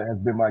to call it has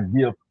been my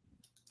gift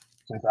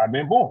since I've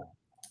been born.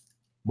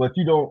 But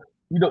you don't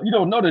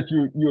know that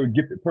you're a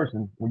gifted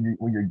person when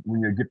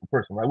you're a gifted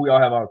person, right? We all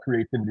have our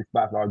creativity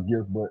spots, our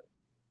gifts, but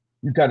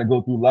you kind of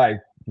go through life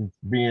just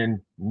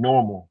being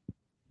normal.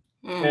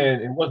 Mm.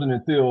 And it wasn't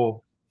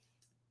until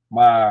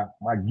my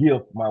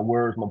gift, my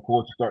words, my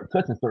poetry start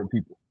touching certain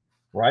people,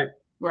 right?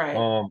 Right.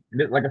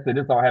 Like I said,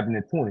 this all happened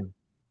in 20.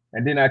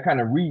 And then I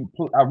kind of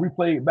I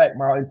replayed back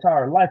my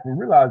entire life and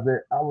realized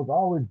that I was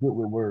always good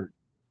with words.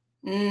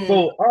 Mm.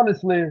 So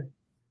honestly,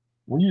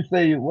 when you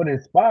say what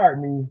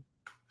inspired me,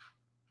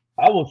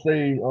 I will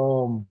say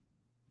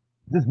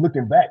just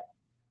looking back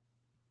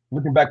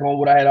on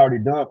what I had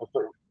already done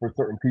for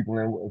certain people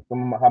and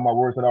how my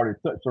words had already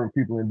touched certain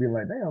people and being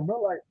like, damn,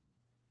 bro, like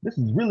this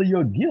is really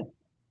your gift.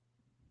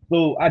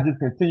 So I just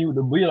continued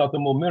to build out the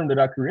momentum that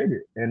I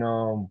created,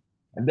 and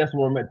that's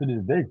where I'm at to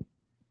this day.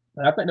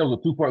 And I think that was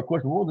a two-part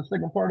question. What was the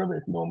second part of it,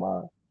 if you don't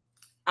mind?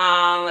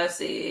 Let's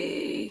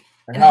see.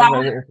 And And how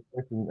how? has that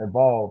information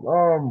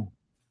evolved?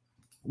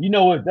 You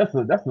know what? That's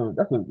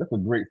a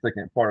great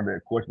second part of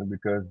that question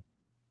because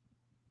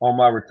on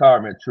my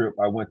retirement trip,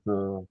 I went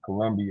to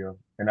Colombia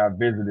and I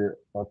visited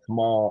a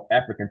small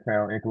African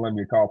town in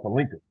Colombia called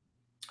Palenque.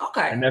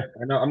 Okay. And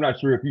I'm not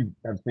sure if you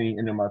have seen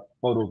any of my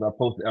photos I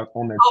posted out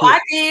on that Oh, trip. I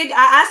did.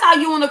 I saw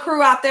you on the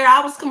crew out there.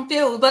 I was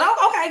confused, but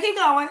okay, keep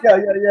going.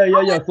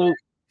 Yeah. So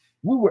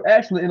we were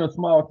actually in a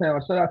small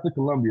town. Shout out to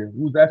Colombia.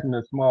 We was actually in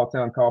a small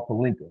town called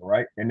Palenque,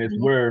 right? And it's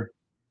Mhm. where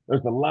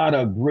there's a lot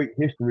of great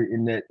history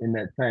in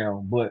that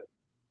town. But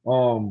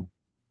um,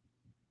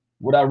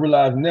 what I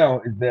realize now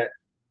is that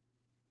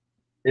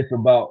it's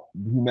about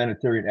the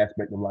humanitarian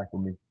aspect of life for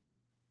me.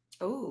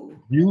 Ooh.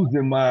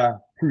 Using my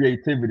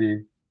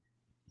creativity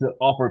to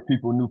offer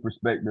people new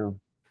perspective,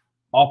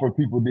 offer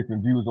people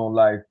different views on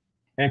life,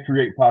 and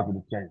create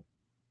positive change.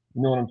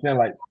 You know what I'm saying?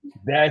 Like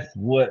that's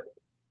what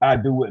I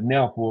do it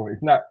now for.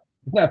 It's not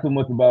so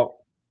much about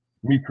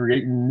me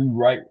creating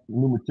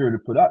new material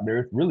to put out there.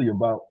 It's really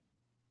about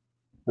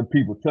the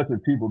people, touching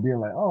people, being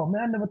like, oh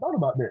man, I never thought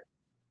about that.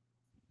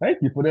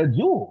 Thank you for that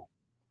jewel.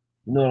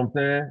 You know what I'm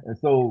saying? And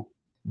so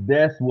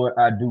that's what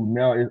I do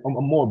now. I'm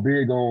more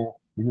big on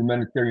the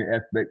humanitarian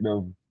aspect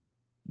of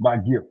my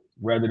gift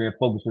rather than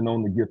focusing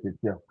on the gift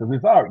itself.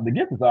 Because the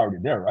gift is already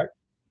there, right?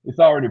 It's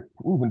already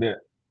proven that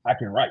I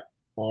can write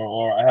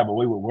or I have a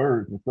way with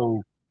words. And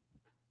so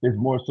it's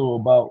more so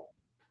about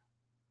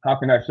how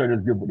can I share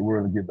this gift with the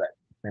world and give back.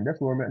 And that's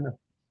where I'm at now.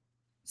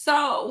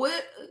 So,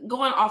 with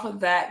going off of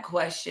that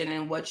question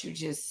and what you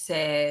just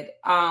said,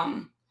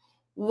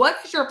 what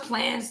is your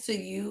plans to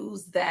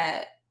use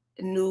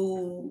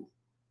new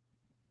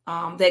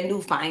that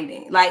new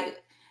finding? Like,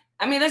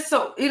 I mean, that's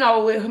so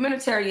with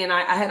humanitarian.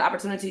 I had the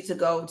opportunity to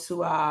go to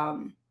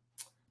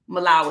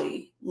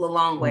Malawi,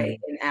 Lilongwe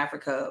in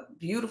Africa,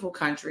 beautiful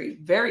country,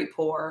 very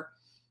poor.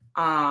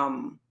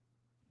 Um,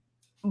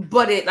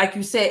 but it, like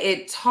you said,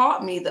 it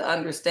taught me the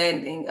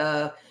understanding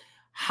of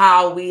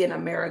how we in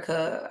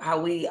America, how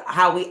we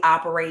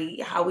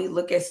operate, how we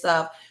look at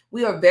stuff.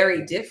 We are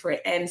very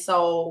different. And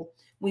so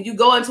when you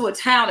go into a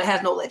town that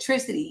has no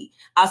electricity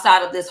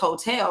outside of this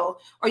hotel,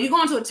 or you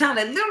go into a town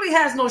that literally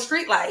has no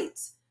street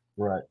lights,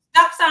 Right.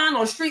 stop sign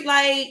or street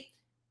light.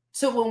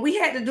 So when we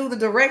had to do the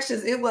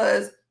directions, it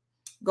was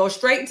go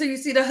straight until you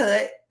see the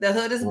hood. The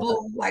hood is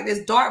blue, like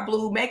this dark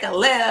blue, make a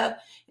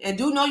left, and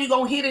do know you're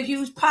gonna hit a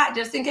huge pot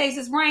just in case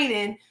it's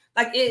raining.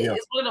 Like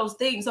it's one of those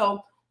things.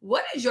 So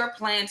what is your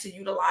plan to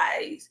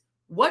utilize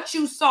what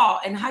you saw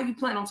and how you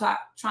plan on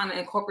trying to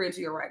incorporate it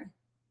into your writing?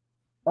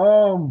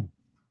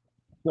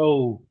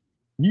 So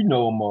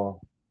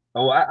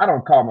I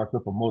don't call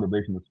myself a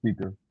motivational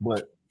speaker,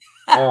 but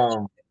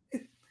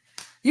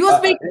you a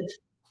speaker.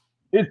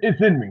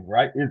 It's in me,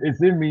 right?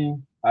 It's in me.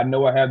 I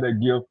know I have that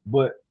gift,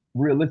 but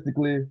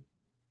realistically,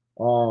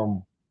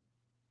 um,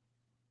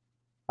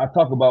 I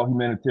talk about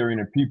humanitarian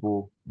and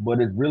people, but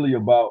it's really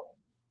about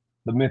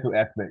the mental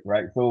aspect,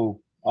 right? So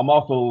I'm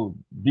also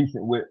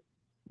decent with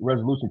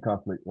resolution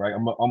conflict, right?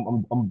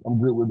 I'm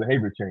good with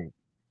behavior change,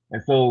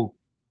 and so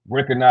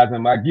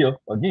recognizing my gift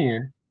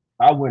again,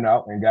 I went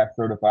out and got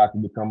certified to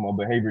become a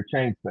behavior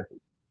change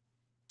specialist.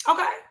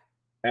 Okay.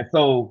 And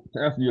so to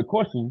answer your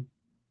question,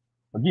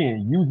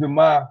 again, using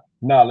my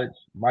knowledge,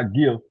 my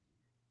gift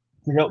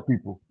to help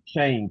people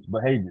change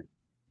behavior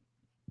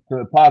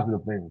to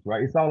positive things,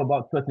 right? It's all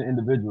about touching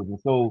individuals. And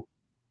so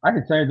I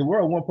can change the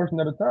world one person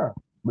at a time.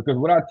 Because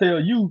what I tell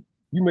you,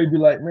 you may be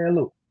like, man,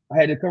 look, I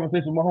had a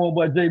conversation with my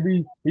homeboy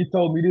JB. He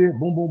told me this,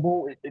 boom, boom,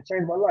 boom. It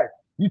changed my life.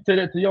 You tell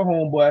that to your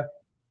homeboy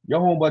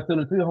tell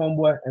it to your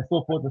homeboy, and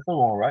so forth and so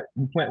on, right?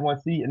 You plant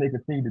one seed and they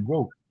continue to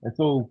grow. And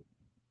so,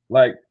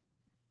 like,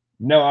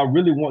 now I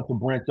really want to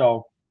branch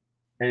off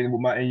and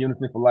with my In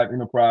Unison for Life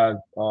enterprise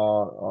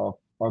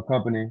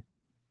company,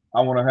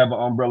 I want to have an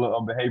umbrella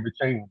of behavior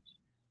change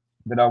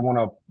that I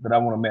wanna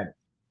manage.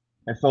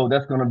 And so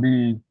that's gonna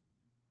be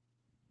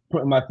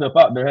putting myself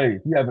out there. Hey,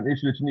 if you have an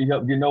issue that you need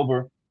help getting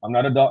over, I'm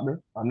not a doctor.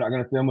 I'm not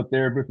gonna say I'm a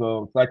therapist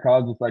or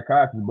psychologist,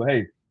 psychiatrist, but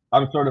hey,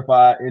 I'm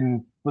certified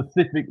in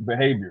specific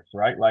behaviors,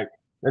 right? Like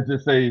let's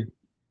just say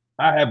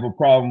I have a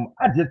problem.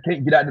 I just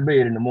can't get out of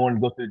bed in the morning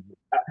to go to the gym.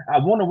 I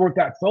want to work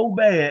out so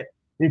bad,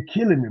 it's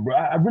killing me, bro.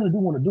 I really do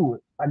want to do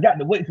it. I got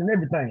the weights and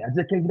everything. I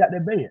just can't get out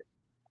that bed.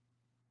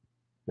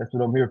 That's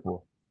what I'm here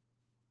for.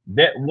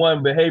 That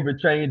one behavior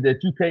change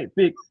that you can't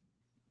fix,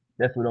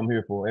 that's what I'm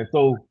here for. And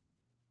so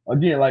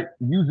again, like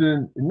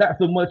using not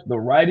so much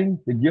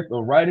the gift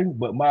of writing,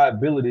 but my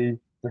ability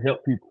to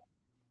help people.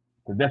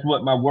 Because that's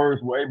what my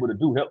words were able to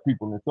do, help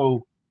people. And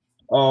so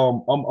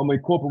I'm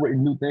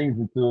incorporating new things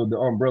into the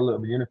umbrella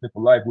of the Unison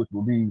for Life, which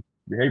will be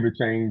behavior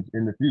change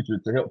in the future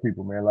to help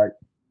people, man. Like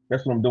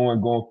that's what I'm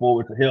doing going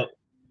forward to help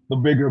the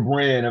bigger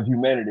brand of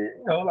humanity.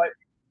 You know, like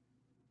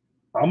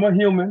I'm a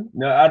human.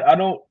 Now I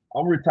don't.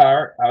 I'm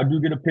retired. I do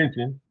get a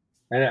pension,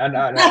 and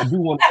I do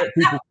want to help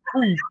people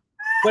free.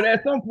 But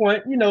at some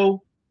point, you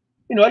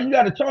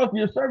got to charge for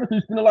your service.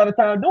 You spend a lot of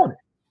time doing it.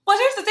 Well,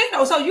 here's the thing,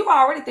 though. So you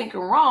are already thinking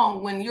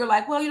wrong when you're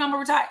like, well, I'm gonna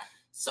retire.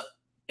 So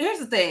here's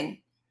the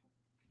thing.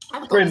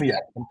 Spread me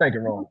out. I'm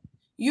thinking wrong.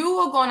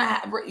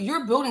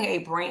 You're building a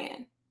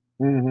brand.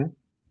 Mm-hmm.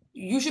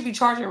 You should be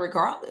charging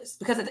regardless,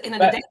 because at the end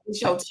of the day,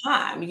 it's your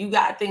time. You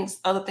got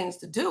other things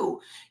to do.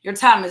 Your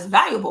time is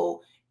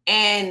valuable,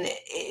 and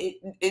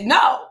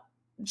no,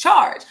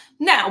 charge.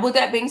 Now, with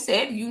that being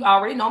said, you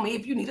already know me.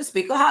 If you need a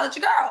speaker, holler at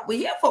your girl. We're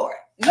here for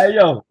it. Hey,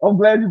 yo, I'm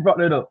glad you brought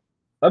that up.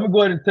 Let me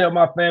go ahead and tell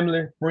my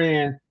family,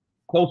 friends,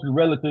 closest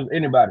relatives,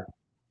 anybody.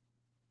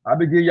 I've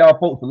been giving y'all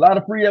folks a lot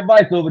of free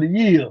advice over the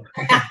years.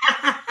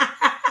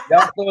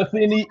 Y'all start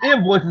seeing these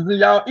invoices in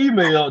y'all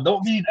email.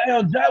 Don't be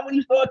damn John when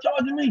you start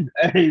charging me.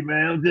 Hey,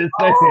 man, I'm just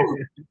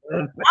saying.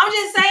 I'm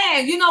just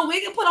saying,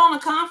 we can put on a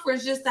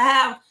conference just to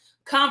have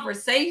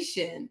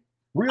conversation.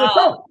 Real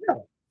talk.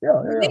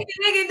 Yeah. We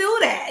can do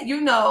that.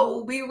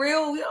 Be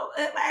real.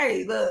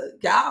 Hey,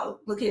 look, y'all,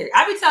 look here.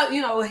 I be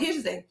telling, here's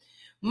the thing.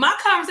 My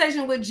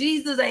conversation with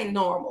Jesus ain't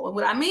normal. And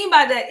what I mean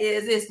by that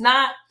is it's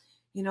not,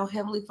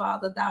 Heavenly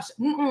Father, thou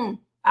shalt.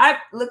 I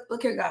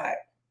look here, God.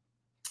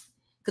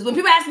 Because when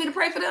people ask me to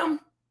pray for them,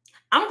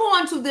 I'm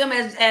going to them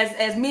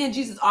as me and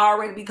Jesus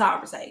already be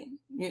conversating.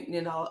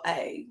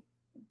 Hey,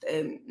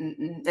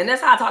 and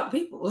that's how I talk to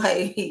people.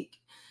 Like,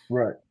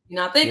 right.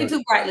 You're not thinking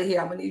too brightly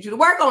here. I'm gonna need you to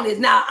work on this.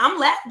 Now I'm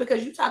laughing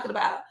because you're talking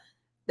about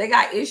they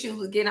got issues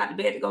with getting out of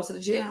bed to go to the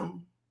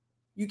gym.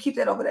 You keep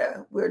that over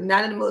there. We're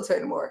not in the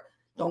military anymore.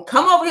 Don't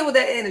come over here with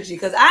that energy,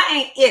 because I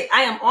ain't it.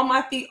 I am on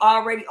my feet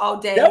already all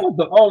day. That was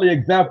the only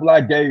example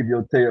I gave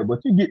your tail, but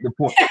you get the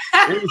point.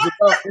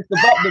 It's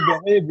about the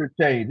behavior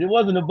change. It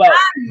wasn't about.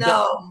 I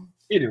know.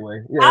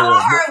 Anyway, all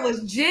I heard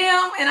was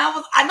gym, and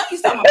I know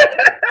you talking about.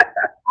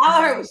 All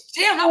I heard was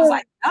gym, and I was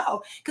like,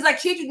 no, because I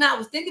kid you not, I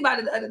was thinking about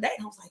it the other day,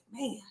 and I was like,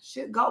 man, I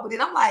should go, but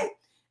then I'm like,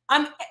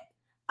 I'm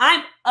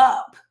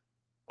up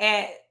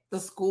at the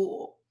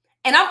school.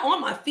 And I'm on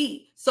my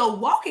feet. So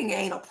walking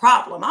ain't a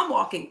problem. I'm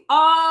walking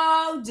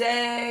all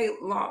day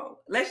long.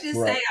 Let's just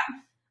say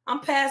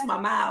I'm past my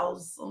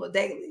miles on a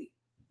daily.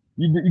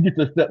 You get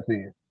your steps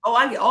in. Oh,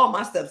 I get all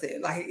my steps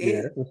in. Like,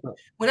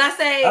 when I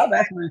say I've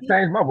actually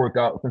changed my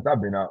workout since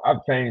I've been out.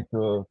 I've changed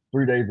to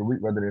 3 days a week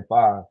rather than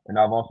 5. And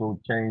I've also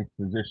changed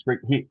to just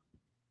straight HIIT.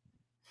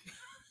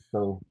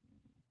 So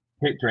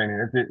HIIT training,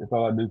 that's it. That's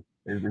all I do.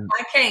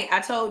 I can't.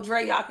 I told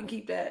Dre y'all can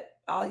keep that.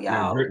 All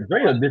y'all.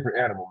 Dre a different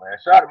animal, man.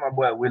 Shout out to my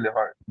boy Willie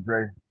Hart.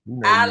 Dre.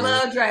 I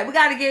love Dre. We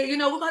got to get, we're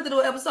going to have to do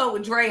an episode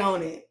with Dre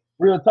on it.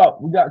 Real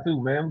talk. We got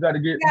to, man. We got to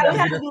get. We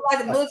have to do like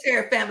the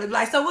military family.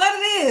 Like, so what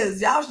it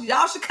is? Y'all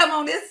should come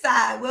on this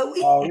side. Well,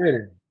 we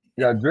already.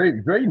 Yeah, Dre,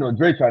 Dre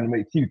trying to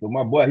make chief. So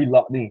my boy, he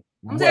locked in.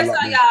 I'm telling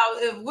y'all,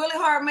 if Willie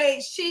Hart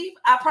made chief,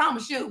 I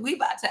promise you, we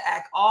about to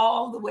act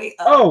all the way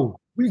up. Oh,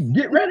 we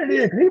get ready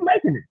there, because he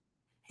making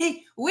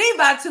it. We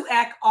about to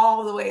act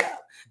all the way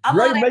up.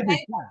 Dre making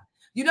it.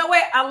 You know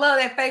what? I love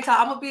that fake talk.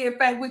 I'm gonna be in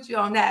fact with you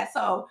on that.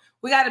 So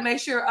we got to make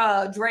sure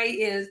Dre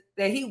is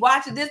that he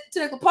watching this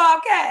particular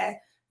podcast.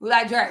 We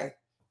like, Dre,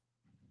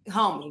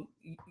 homie,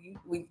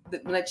 we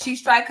let Chief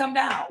Strike come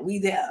down. We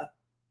there.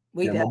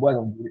 My boy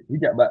gonna get it. He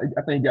got about,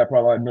 I think he got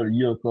probably another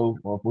year or so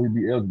before he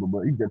be eligible,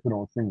 but he just put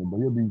on singing, but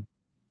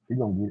he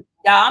gonna get it.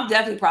 Yeah, I'm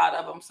definitely proud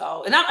of him.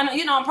 So, and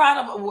I'm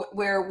proud of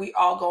where we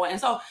all going. And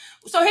so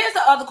here's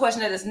the other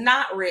question that is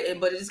not written,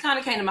 but it just kind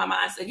of came to my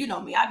mind. So,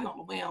 me, I be on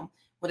the whim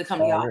when it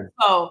comes to y'all.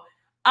 So,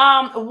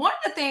 one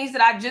of the things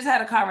that I just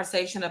had a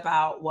conversation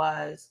about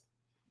was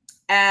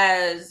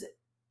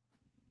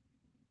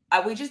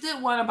we just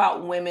did one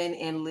about women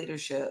in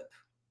leadership,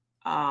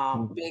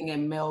 being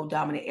in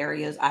male-dominant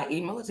areas,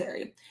 i.e.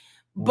 military.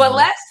 But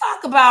let's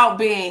talk about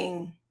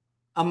being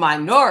a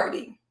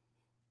minority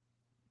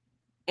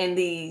in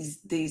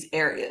these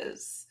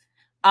areas.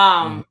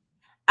 I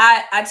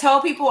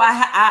tell people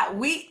I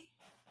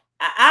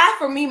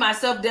for me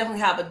myself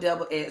definitely have a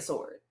double-edged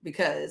sword,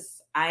 because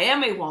I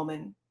am a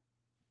woman,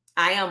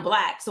 I am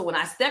Black. So when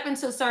I step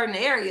into certain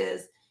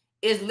areas,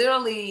 it's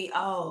literally,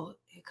 oh,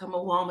 here come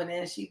a woman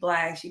and she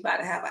Black, she about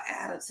to have an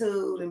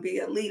attitude and be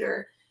a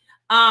leader.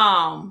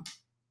 And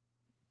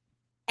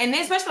then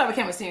especially when I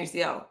became a senior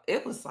CO,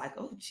 it was like,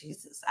 oh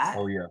Jesus.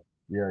 Yeah.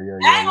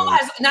 I ain't gonna lie.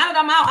 Now that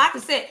I'm out, I can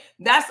say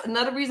that's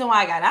another reason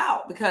why I got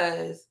out,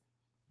 because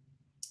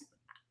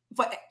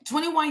for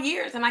 21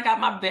 years, and I got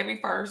my very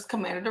first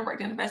commander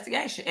directed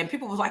investigation, and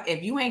people was like,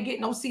 if you ain't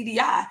getting no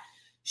CDI,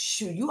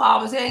 shoot, you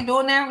obviously ain't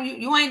doing that.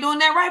 You ain't doing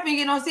that right when you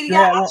get no CDI. You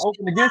had one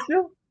open against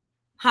you?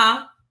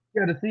 Huh?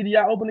 You had a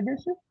CDI open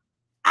against you?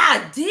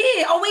 I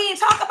did. Oh, we didn't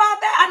talk about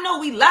that. I know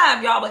we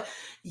live, y'all, but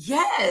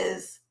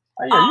yes.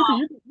 Oh,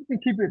 yeah, you can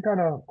keep it kind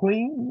of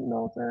clean, you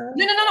know what I'm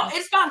saying? No,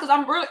 it's fine, because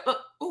I'm really.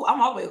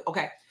 I'm all the way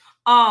okay.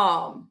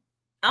 I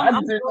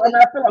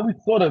feel like we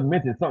sort of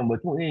mentioned something,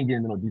 but we ain't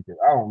getting into no detail.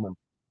 I don't remember.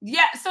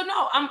 Yeah. So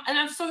no.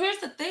 So here's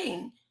the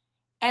thing.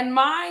 And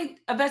my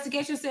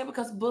investigation said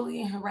because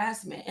bullying and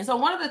harassment. And so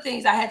one of the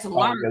things I had to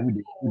learn, we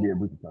did.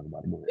 We can talk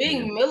about it.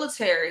 Being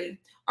military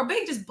or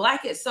being just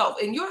Black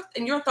itself, in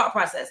your thought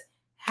process,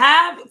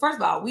 first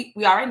of all, we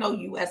already know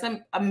you as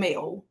a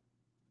male.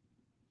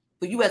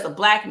 but you as a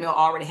black male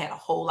already had a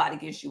whole lot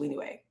against you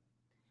anyway.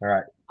 All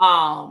right.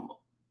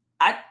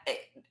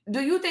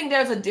 Do you think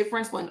there's a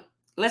difference when,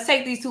 let's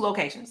take these two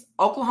locations,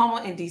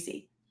 Oklahoma and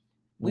DC.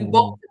 We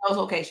both in those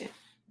locations.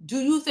 Do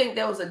you think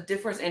there was a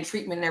difference in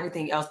treatment and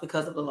everything else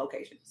because of the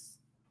locations?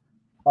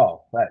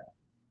 Oh, fact.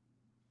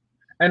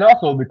 And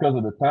also because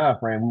of the time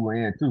frame we were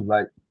in too.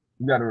 Like,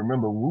 you got to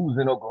remember, when we was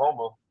in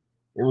Oklahoma,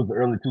 it was the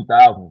early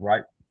 2000s,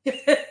 right?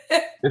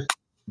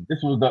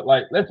 This was the,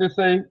 like, let's just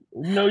say,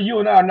 you know, you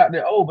and I are not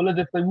that old, but let's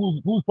just say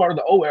who's part of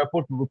the old Air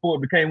Force before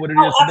it became what it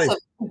is today.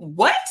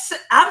 What?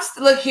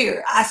 Look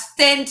here. I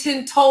stand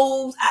 10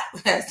 toes.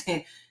 As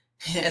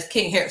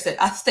King Harris said,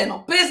 I stand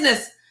on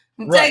business.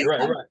 Right.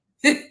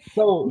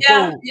 So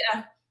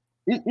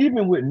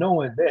even with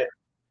knowing that,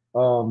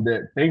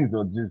 that things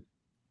are just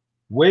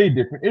way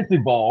different, it's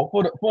evolved.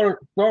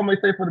 For some may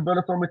say for the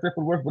better, some may say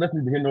for the worse, but that's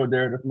neither here nor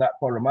there. That's not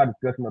part of my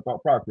discussion or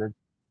thought process.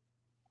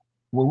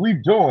 When we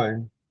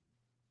joined,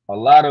 a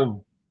lot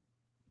of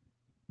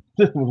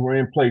systems were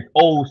in place,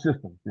 old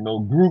systems, you know,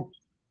 groups,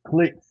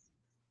 cliques,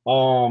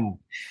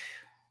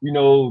 you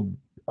know,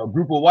 a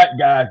group of white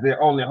guys that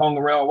only hung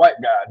around white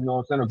guys, you know what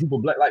I'm saying? A group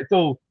of black, like,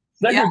 so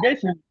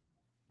segregation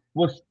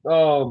was,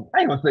 I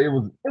ain't gonna say it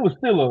was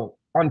still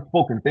a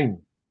unspoken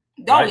thing.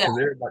 Right?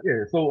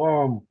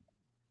 So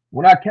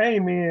when I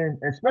came in,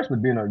 especially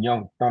being a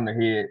young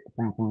thunderhead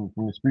from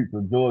the streets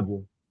of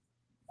Georgia,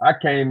 I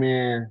came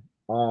in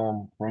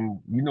from,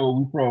 you know,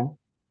 we from,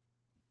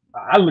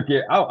 I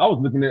was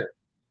looking at,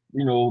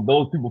 you know,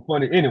 those people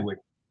funny anyway,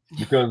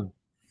 because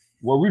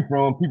where we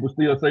from, people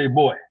still say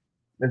boy.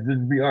 Let's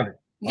just be honest.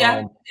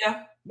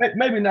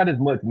 Maybe not as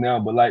much now,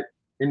 but like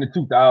in the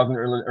 2000s,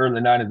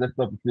 early 90s, that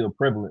stuff is still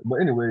prevalent. But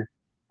anyway,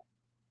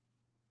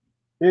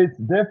 it's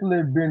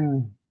definitely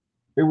been,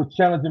 it was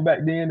challenging back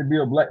then to be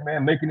a black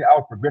man making it. I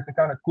was progressing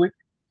kind of quick.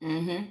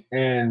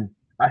 And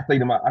I stayed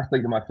to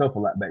myself a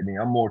lot back then.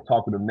 I'm more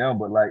talkative now,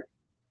 but like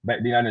back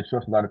then I didn't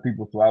trust a lot of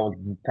people. So I was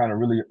kind of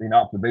really in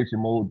observation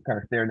mode, kind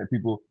of staring at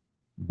people.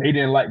 They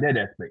didn't like that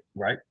aspect,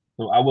 right?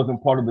 So I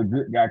wasn't part of the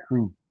good guy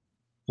crew.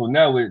 So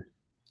now it's,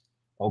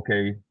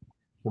 okay,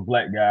 the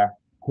black guy,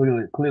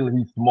 clearly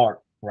he's smart,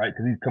 right?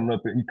 Because he's coming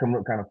up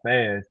kind of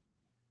fast.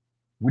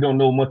 We don't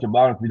know much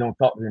about him if we don't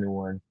talk to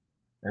anyone.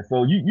 And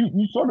so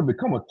you sort of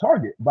become a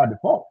target by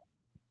default.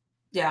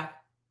 Yeah.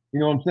 You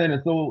know what I'm saying?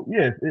 And so,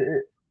 yes,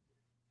 it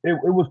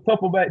was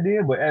tougher back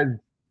then, but as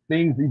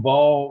things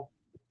evolved,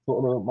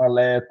 sort of my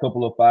last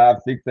couple of 5,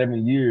 6,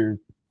 7 years,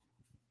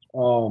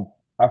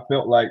 I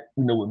felt like,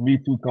 you know, with Me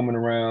Too coming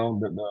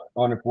around, the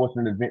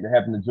unfortunate event that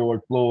happened to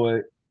George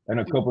Floyd and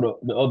a couple of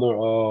the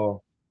other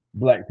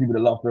black people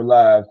that lost their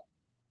lives,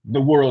 the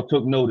world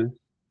took notice,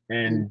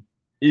 and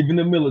even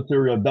the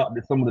military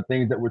adopted some of the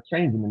things that were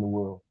changing in the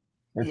world.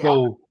 And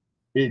so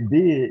it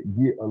did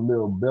get a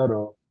little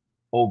better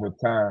over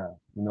time,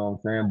 you know what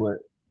I'm saying? But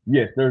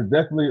yes, there's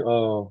definitely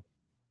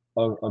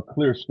a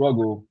clear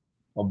struggle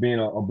of being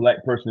a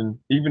black person,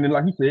 even in,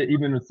 like you said,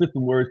 even in a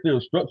system where it's still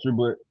structured,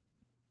 but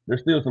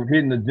there's still some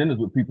hidden agendas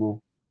with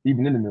people,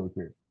 even in the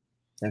military.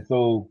 And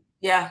so,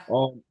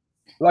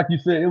 like you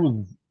said, it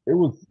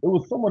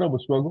was somewhat of a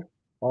struggle.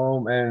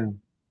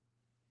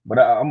 But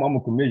I'm a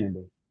chameleon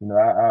though. You know,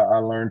 I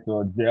learned to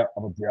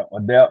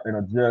adapt and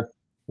adjust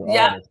to all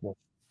that stuff.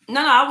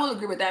 No, I will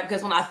agree with that,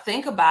 because when I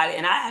think about it,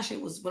 and I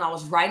actually when I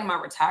was writing my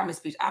retirement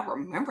speech, I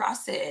remember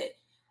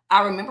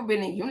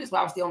being in units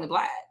where I was the only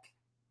black.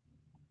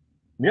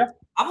 Yeah.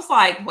 I was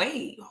like,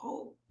 wait,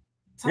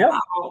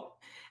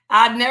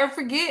 I'd never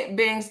forget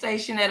being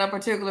stationed at a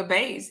particular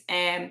base,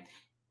 and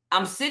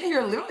I'm sitting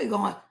here literally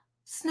going,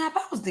 snap,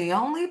 I was the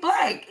only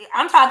black.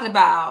 I'm talking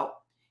about,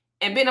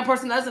 and being a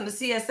person that's in the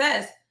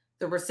CSS,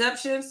 the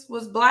receptionist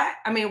was black.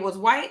 I mean, it was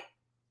white.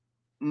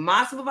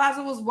 My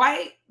supervisor was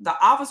white. The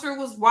officer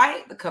was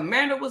white. The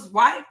commander was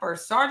white.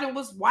 First sergeant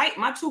was white.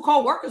 My 2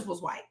 co-workers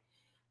was white.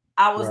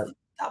 I was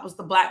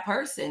the black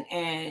person.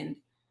 And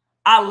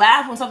I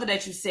laugh when something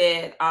that you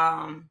said,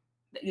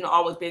 you know,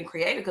 always being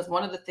creative, because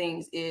one of the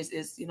things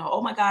is, you know,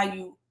 oh my God,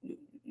 you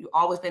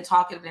always been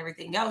talking and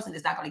everything else, and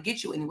it's not going to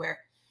get you anywhere.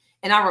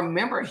 And I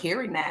remember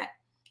hearing that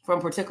from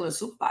a particular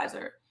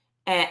supervisor.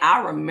 And I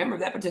remember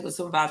that particular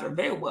supervisor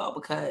very well,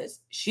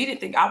 because she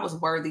didn't think I was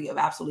worthy of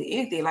absolutely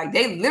anything. Like,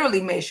 they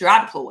literally made sure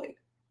I deployed.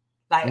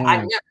 Like, I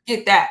never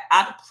get that.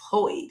 I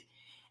deployed.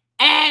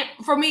 And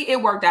for me,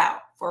 it worked out.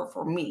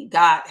 For me,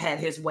 God had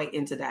his way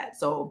into that.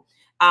 So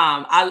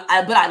but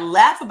I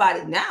laugh about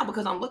it now,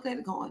 because I'm looking at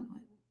it going,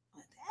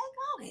 what the heck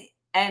on it?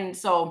 And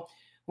so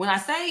when I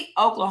say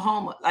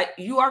Oklahoma, like,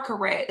 you are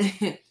correct.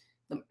 The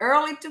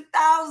early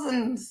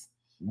 2000s.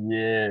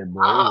 Yeah,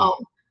 bro.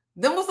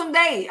 There was some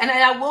days. And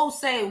I will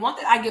say, one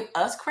thing I give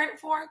us credit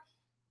for,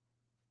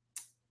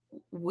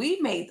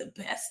 we made the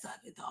best of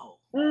it though.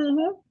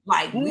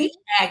 Like, we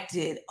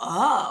acted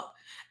up.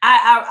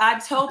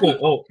 I tell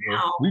people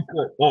now,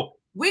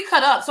 we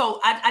cut up. So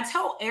I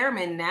tell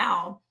airmen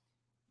now,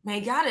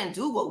 man, y'all didn't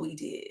do what we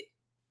did.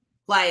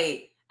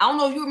 Like, I don't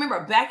know if you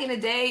remember back in the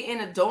day in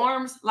the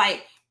dorms,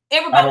 like,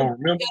 everybody was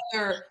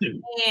together,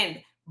 and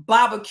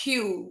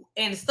barbecue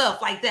and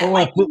stuff like that. Throwing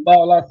Like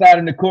football outside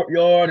in the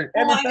courtyard and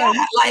oh everything. my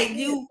God, like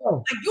you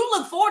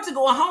look forward to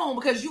going home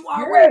because you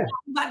already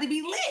about to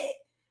be lit.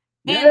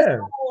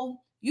 And so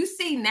you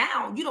see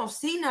now, you don't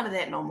see none of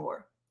that no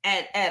more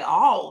at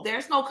all.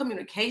 There's no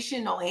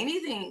communication, no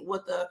anything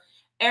with the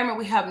airmen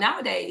we have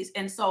nowadays.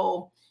 And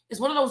so it's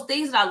one of those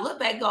things that I look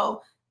back,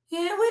 go, yeah,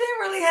 we didn't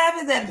really have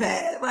it that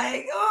bad.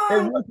 Like,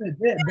 it wasn't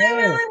that bad. It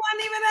really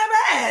wasn't even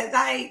that bad.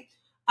 Like,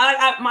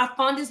 my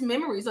fondest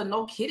memories are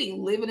no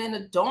kidding, living in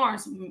the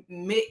dorms,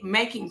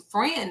 making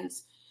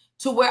friends,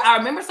 to where I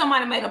remember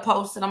somebody made a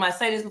post, and I'm gonna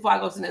say this before I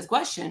go to the next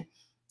question,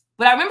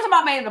 but I remember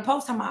somebody made a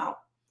post about,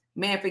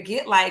 man,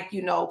 forget like,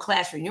 you know,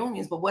 class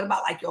reunions, but what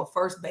about like your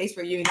first base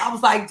reunion? I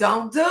was like,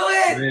 don't do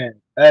it.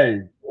 Man,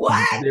 hey,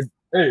 what?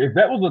 If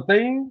that was a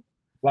thing,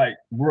 like,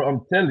 bro,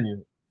 I'm telling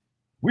you,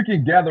 we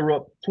can gather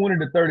up 20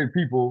 to 30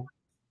 people,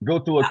 go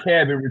to a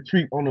cabin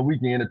retreat on the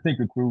weekend, a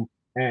Tinker Crew,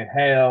 and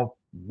have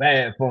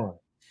mad fun.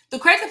 The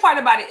crazy part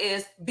about it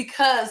is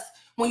because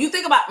when you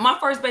think about, my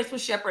first base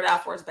was Shepherd, our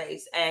first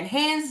base, and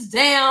hands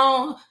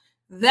down,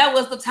 that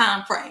was the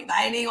time frame.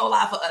 I ain't even gonna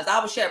lie, for us,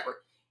 I was Shepherd.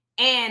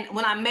 And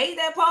when I made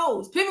that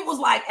post, people was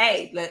like,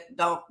 "Hey,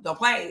 don't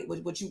play.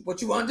 What you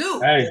want to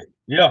do?" Hey,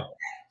 yeah.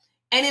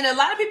 And then a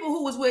lot of people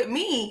who was with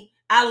me,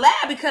 I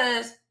laughed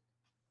because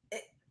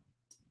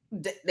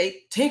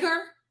they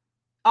tinker,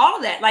 all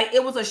of that. Like,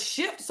 it was a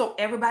shift, so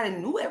everybody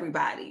knew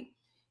everybody.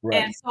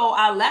 Right. And so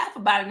I laugh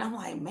about it, and I'm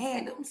like,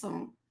 man, them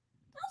some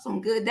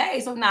good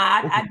days. So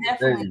I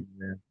definitely.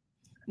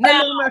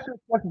 Now, let me ask you a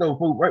question though,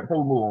 right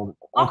before we move on.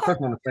 I'm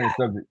touching on the same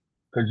subject,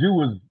 because you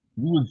was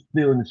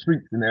still in the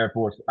streets in the Air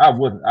Force. I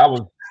wasn't.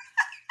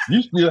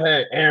 You still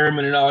had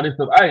airmen and all this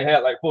stuff. I ain't had,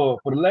 like, for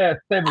the last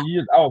 7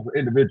 years, I was an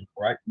individual,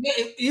 right?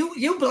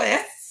 You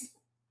blessed.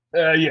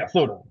 Yeah,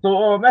 sort of.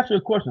 So ask you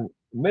a question.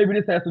 Maybe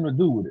this has something to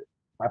do with it.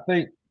 I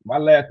think my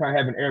last time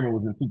having airmen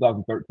was in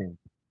 2013.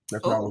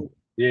 That's what I was.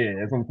 Yeah,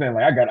 that's what I'm saying.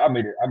 Like, I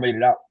made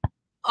it out.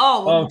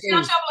 Oh, well,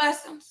 count your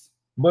blessings.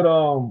 But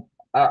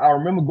I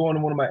remember going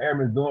to one of my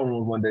airmen's dorm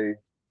rooms one day,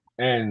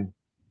 and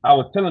I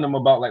was telling them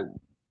about, like,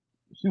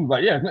 she was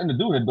like, yeah, it's nothing to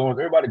do with the dorms.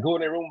 Everybody go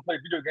in their room and play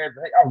video games.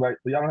 Hey, I was like,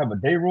 so y'all don't have a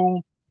day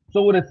room?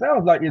 So what it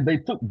sounds like is they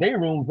took day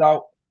rooms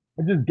out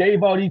and just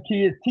gave all these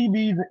kids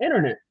TVs and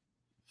internet.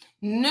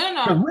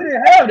 No. Because we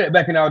didn't have that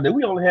back in our day.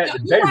 We only had the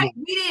day room.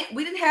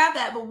 We didn't have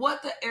that. But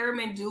what the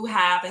airmen do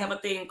have, they have a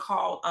thing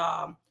called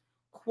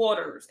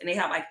quarters, and they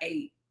have like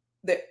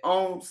their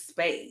own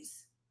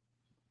space.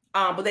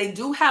 But they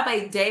do have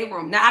a day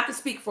room. Now I can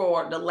speak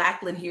for the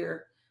Lackland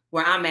here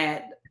where I'm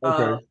at.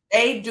 Okay.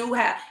 They do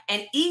have,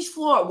 and each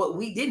floor, what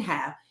we didn't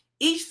have,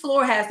 each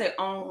floor has their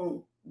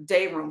own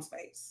day room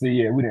space. See,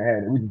 yeah, we didn't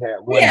have it. We just had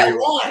one. Yeah,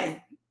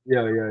 one.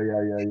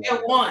 Yeah.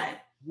 One.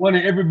 One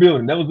in every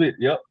building. That was it.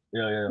 Yep.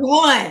 Yeah.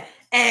 One.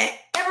 And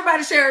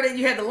everybody shared it.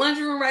 You had the lunch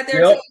room right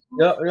there. Yep. Too.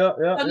 Yep.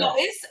 No,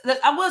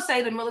 I will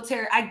say the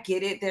military, I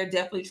get it. They're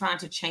definitely trying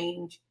to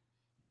change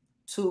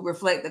to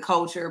reflect the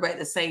culture, but at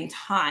the same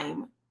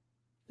time,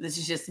 this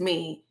is just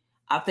me,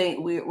 I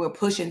think we're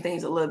pushing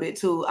things a little bit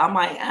too. I'm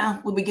like,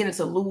 we're beginning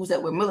to lose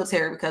that we're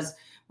military because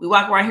we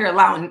walk around here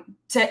allowing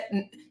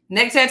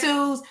neck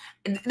tattoos.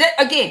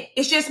 Again,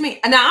 it's just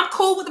me. Now, I'm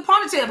cool with the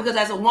ponytail because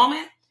as a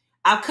woman,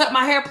 I've cut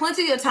my hair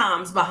plenty of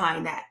times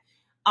behind that.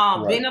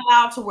 Right. Being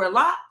allowed to wear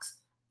locks,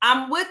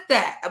 I'm with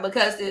that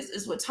because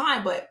it's with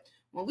time. But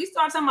when we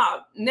start talking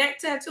about neck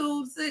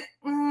tattoos,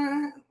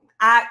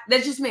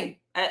 that's just me.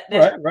 Right.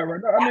 I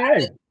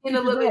mean,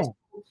 hey,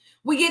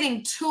 we're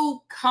getting too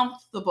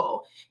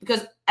comfortable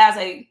because as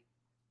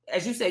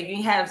you say, you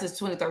ain't had them since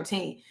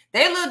 2013.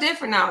 They're a little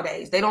different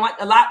nowadays. They don't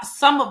like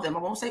some of them, I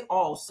won't say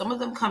all, some of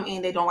them come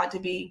in, they don't like to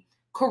be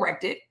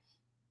corrected.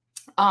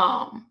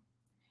 And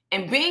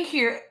being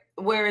here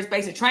where it's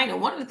basic training,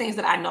 one of the things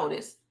that I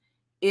noticed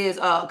is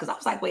because I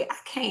was like, wait, I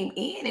came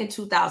in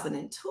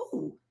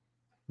 2002.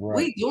 Right.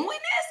 We doing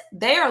this?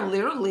 They are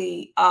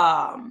literally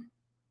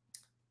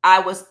I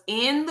was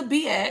in the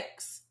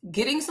BX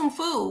getting some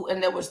food,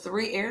 and there was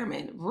 3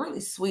 airmen,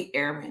 really sweet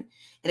airmen, and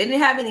they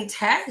didn't have any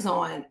tags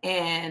on.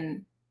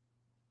 And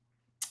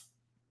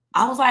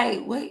I was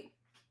like, wait,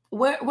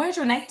 where's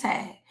your name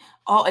tag?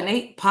 Oh, and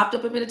they popped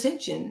up a bit of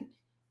attention.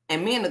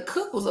 And me and the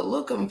cook was a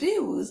little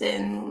confused.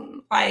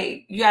 And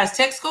like, you guys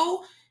tech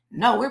school?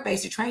 No, we're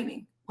basic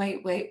training.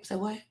 Wait, so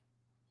what?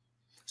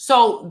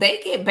 So they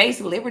get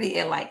basic liberty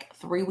at like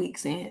 3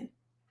 weeks in.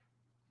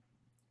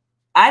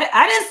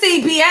 I didn't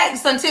see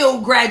BX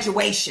until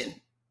graduation.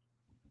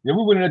 Yeah,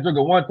 we went in that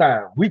jungle one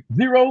time. Week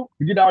 0,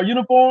 we get our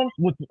uniforms,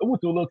 went to a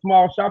little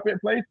small shopping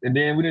place, and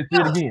then we didn't see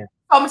it again.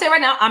 So I'm gonna tell you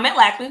right now, I'm at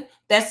Lackland.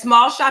 That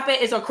small shopping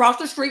is across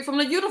the street from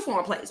the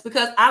uniform place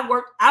because I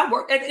work at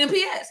the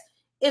MPS.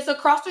 It's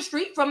across the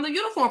street from the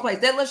uniform place.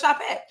 That little shop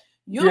at.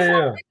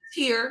 Uniform place is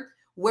here,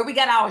 where we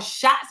got our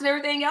shots and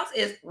everything else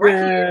is right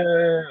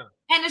here.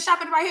 And the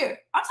shopping right here.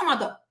 I'm talking about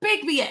the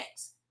big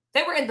BX.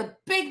 They were in the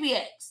big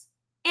BX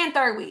in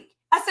 3rd week.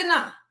 I said,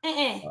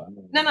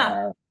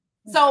 nah.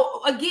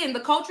 So again, the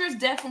culture has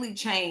definitely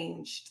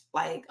changed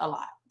like a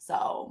lot.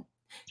 So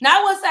Now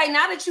I will say,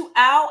 now that you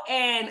out,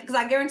 and because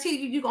I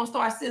guarantee you're gonna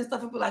start seeing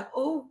stuff and be like,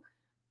 oh,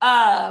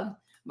 well,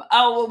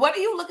 what are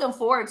you looking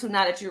forward to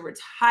now that you're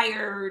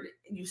retired?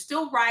 You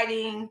still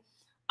writing?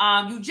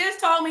 You just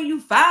told me you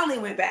finally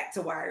went back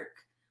to work.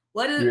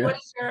 What is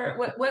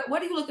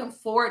what are you looking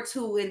forward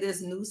to in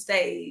this new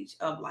stage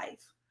of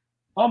life?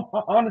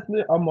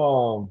 Honestly, I'm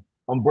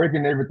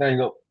breaking everything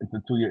up into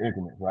 2 year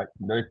increments, right?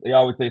 They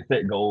always say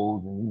set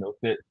goals and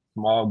set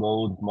small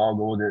goals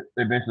that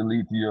eventually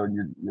lead to your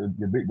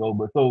big goal.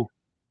 But so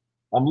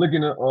I'm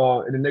looking at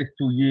in the next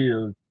 2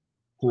 years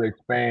to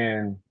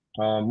expand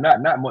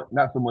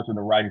not so much on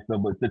the writing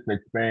stuff, but just to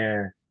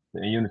expand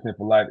the In Unison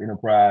for Life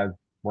enterprise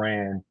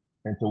brand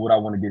into what I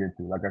want to get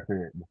into. Like I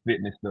said, the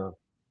fitness stuff.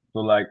 So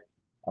like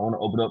I want to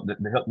open up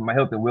my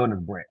health and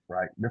wellness brand,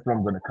 right? That's what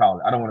I'm going to call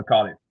it. I don't want to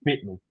call it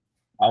fitness.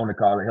 I want to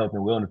call it health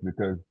and wellness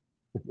because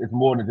it's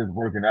more than just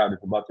working out.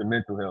 It's about your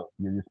mental health,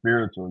 your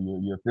spiritual,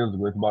 your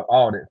physical. It's about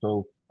all that.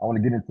 So I want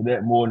to get into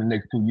that more in the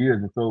next 2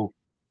 years. And so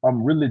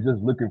I'm really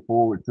just looking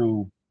forward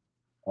to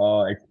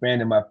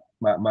expanding my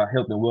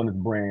health and wellness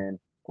brand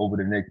over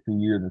the next 2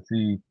 years and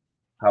see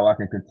how I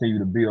can continue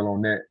to build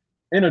on that.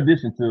 In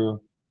addition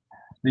to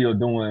still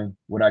doing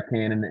what I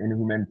can in the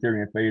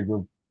humanitarian phase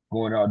of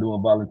going out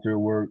doing volunteer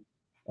work,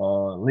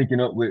 linking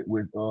up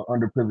with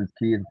underprivileged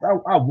kids.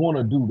 I want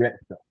to do that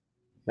stuff.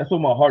 That's where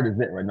my heart is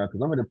at right now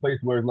because I'm in a place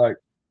where it's like,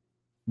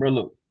 bro,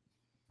 look,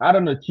 I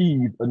done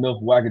achieved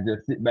enough where I can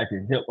just sit back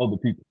and help other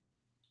people,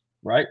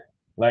 right?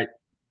 Like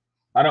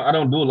I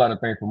don't do a lot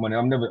of things for money.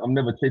 I'm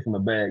never chasing a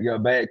bag. Yeah, a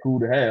bag cool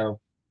to have,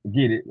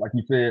 get it. Like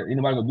you said,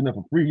 anybody gonna do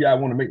nothing for free. Yeah, I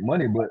want to make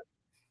money, but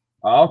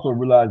I also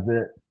realize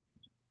that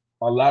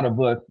a lot of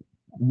us,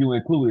 you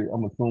included,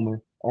 I'm assuming,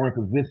 are in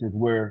positions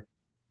where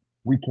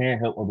we can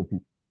help other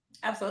people.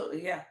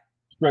 Absolutely, yeah.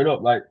 Straight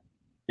up, like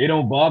it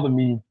don't bother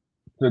me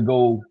to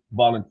go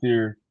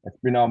volunteer and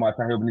spend all my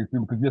time helping these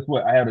people because guess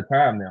what? I have the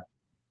time now,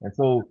 and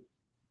so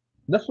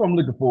that's what I'm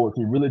looking forward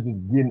to. Really,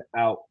 just getting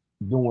out,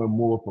 doing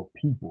more for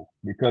people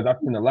because I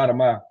spend a lot of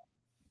my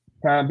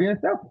time being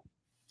selfish.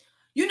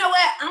 You know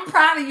what? I'm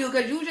proud of you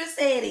because you just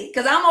said it.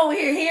 Because I'm over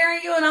here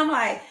hearing you, and I'm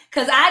like,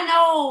 because I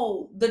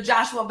know the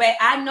Joshua Bay,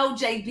 I know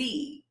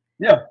JB.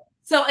 Yeah.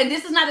 So, and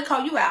this is not to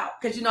call you out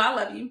because I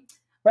love you.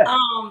 Right.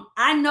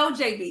 I know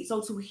JB. So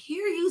to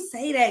hear you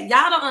say that,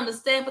 y'all don't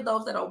understand. For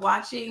those that are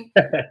watching,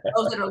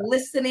 those that are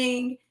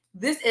listening,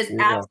 this is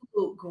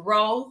absolute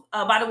growth.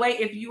 By the way,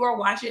 if you are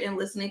watching and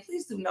listening,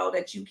 please do know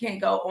that you can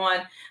go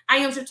on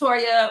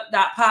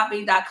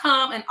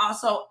iamshatoria.podbean.com and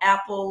also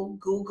Apple,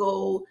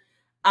 Google,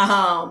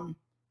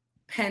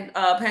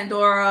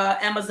 Pandora,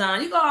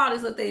 Amazon. You got all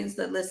these little things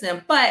to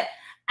listen. But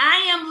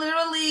I'm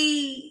proud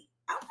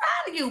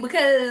of you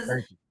because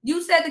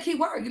you said the key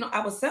word.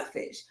 I was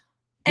selfish.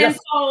 And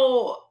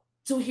so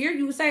to hear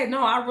you say,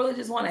 no, I really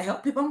just want to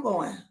help people, I'm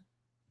going.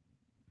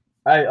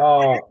 I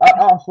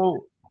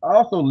also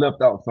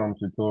left out some,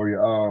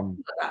 Shatoria.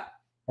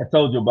 I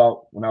told you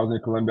about when I was in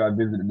Colombia, I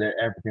visited that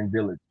African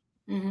village.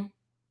 Mm-hmm.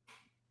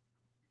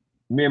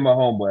 Me and my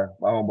homeboy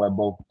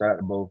both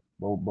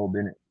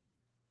Bennett.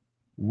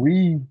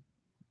 We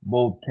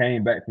both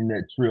came back from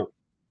that trip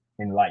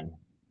enlightened.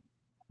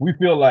 We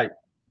feel like,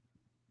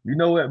 you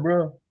know what,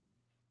 bro?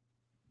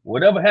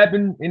 Whatever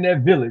happened in that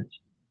village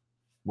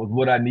was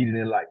what I needed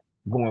in life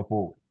going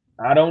forward.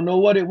 I don't know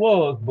what it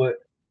was, but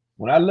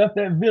when I left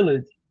that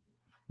village,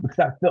 because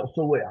I felt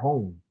so at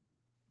home.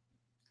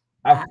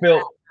 I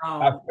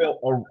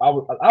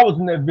was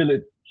in that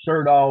village,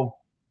 shirt off,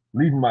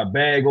 leaving my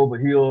bag over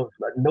here,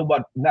 like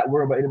nobody, not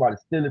worried about anybody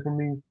stealing from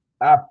me.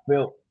 I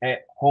felt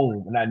at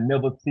home, and I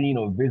never seen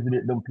or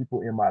visited them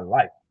people in my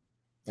life.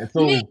 And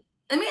so,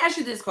 let me ask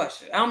you this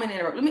question. I don't mean to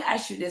interrupt. Let me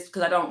ask you this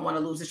because I don't want to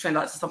lose the trend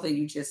out to something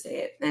you just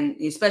said, and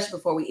especially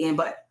before we end.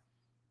 But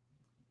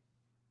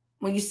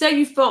when you say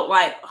you felt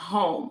like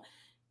home,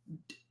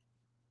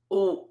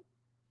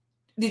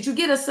 did you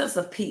get a sense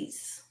of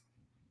peace?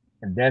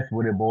 And that's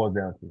what it boils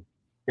down to.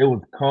 It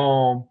was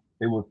calm.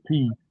 It was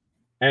peace.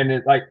 And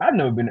it's like, I've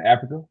never been to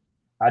Africa.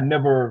 I've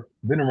never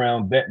been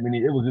around that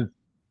many. It was just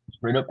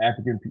straight up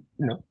African,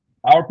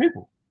 our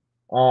people.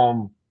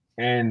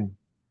 And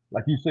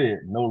like you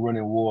said, no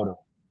running water,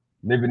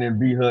 living in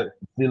bee huts,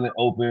 ceiling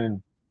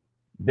open.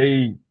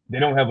 They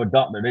don't have a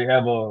doctor. They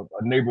have a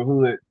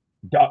neighborhood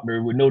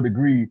doctor with no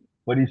degree,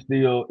 but he's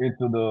still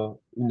into the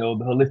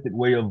the holistic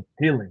way of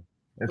healing.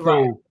 And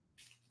so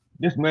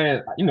this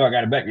man, I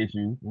got a back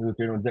issue.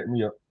 They don't jack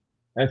me up.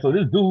 And so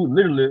this dude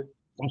literally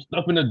some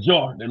stuff in a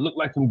jar that looked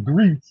like some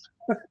grease.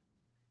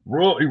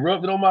 Bro, he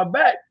rubbed it on my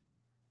back.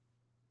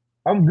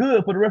 I'm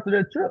good for the rest of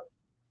that trip.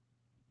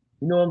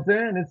 You know what I'm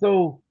saying? And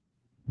so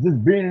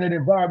just being in that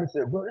environment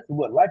said, bro, this is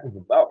what life is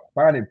about.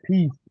 Finding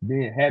peace,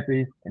 being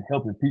happy, and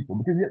helping people.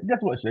 Because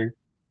guess what, Shay?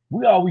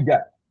 We all we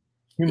got.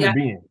 Human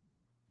beings.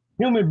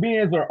 Human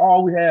beings are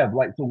all we have.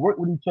 Like, to work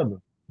with each other.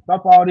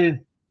 Stop all this,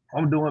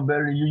 I'm doing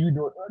better than you, you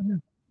doing.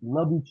 Just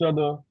love each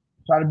other.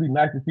 Try to be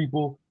nice to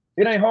people.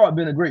 It ain't hard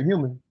being a great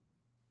human.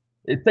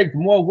 It takes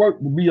more work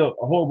to be a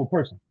horrible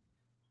person.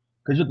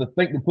 Because you have to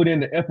think to put in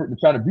the effort to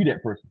try to be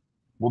that person.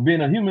 Well,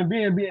 being a human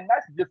being, being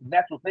nice is just a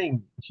natural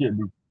thing. It should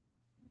be.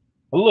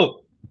 But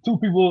look, two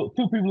people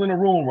in a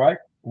room, right?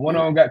 One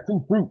of them got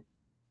 2 fruit.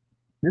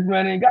 This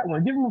man ain't got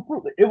one. Give him a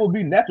fruit. It will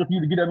be natural for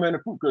you to get that man a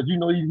fruit because you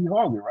know he's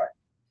hungry, right?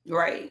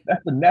 Right.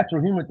 That's the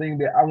natural human thing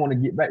that I want to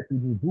get back to,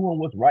 just doing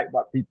what's right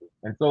by people.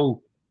 And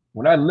so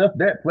when I left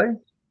that place,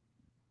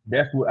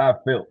 that's what I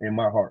felt in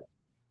my heart.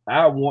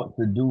 I want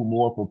to do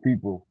more for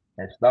people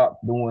and stop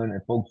doing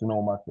and focusing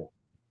on myself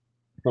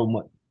so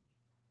much.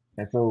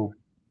 And so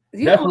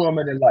that's where I'm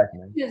at in life,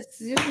 man.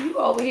 You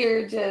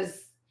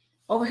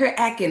over here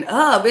acting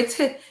up. It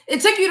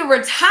took you to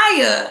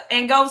retire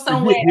and go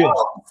somewhere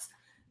else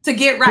to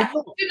get right.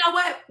 You know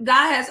what?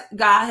 God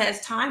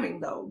has timing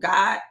though.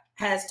 God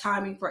has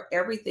timing for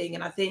everything.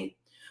 And I think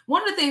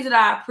one of the things that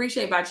I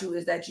appreciate about you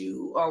is that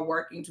you are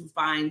working to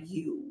find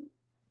you.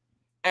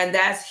 And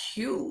that's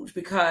huge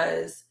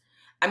because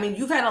I mean,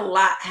 you've had a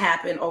lot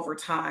happen over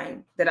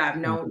time that I've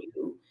known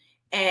you.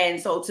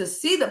 And so to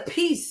see the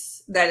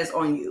peace that is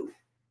on you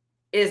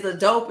is the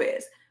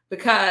dopest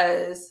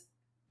because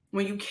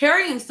when you're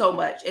carrying so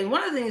much, and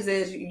one of the things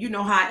is, you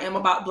know how I am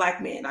about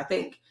Black men. I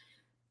think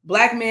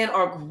Black men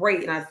are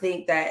great. And I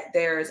think that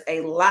there's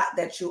a lot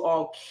that you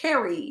all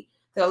carry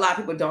that a lot of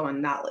people don't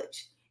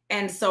acknowledge.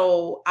 And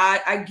so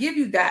I give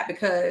you that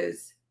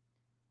because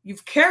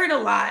you've carried a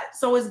lot.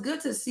 So it's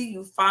good to see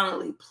you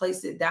finally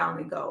place it down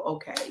and go,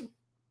 okay,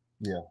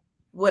 yeah,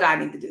 what I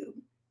need to do.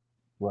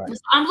 Right. So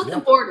I'm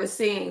looking forward to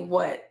seeing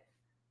what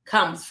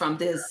comes from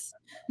this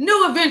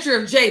new adventure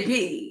of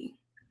JB.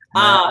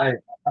 Man,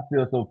 I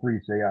feel so free,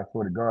 Shay. I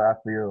swear to God,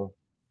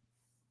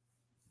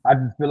 I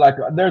just feel like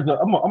I'm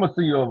gonna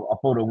see you a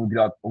photo when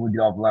we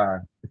get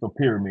offline. It's a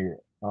pyramid.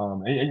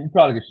 And you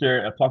probably can share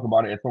it and talk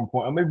about it at some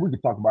point. Or maybe we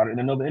could talk about it in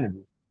another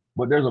interview.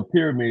 But there's a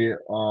pyramid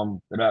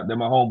that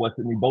my homeboy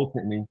sent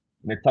me,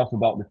 and it talks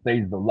about the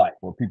stages of life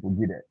where people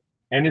get at.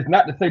 And it's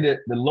not to say that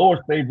the lower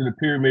stage of the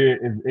pyramid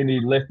is any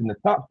less than the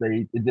top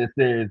stage. It just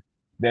says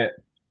that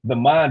the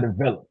mind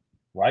develops,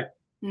 right?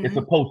 Mm-hmm. It's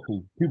supposed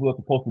to. People are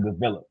supposed to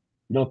develop.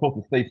 You don't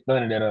supposed to stay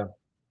stunned at a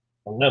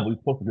level. You're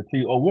supposed to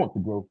continue or want to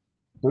grow.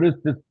 So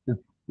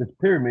this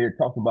pyramid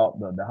talks about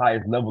the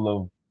highest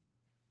level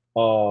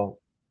of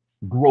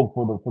growth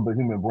for the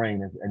human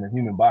brain and the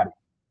human body.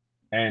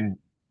 And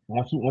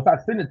once I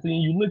send it to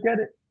you, you look at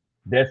it.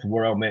 That's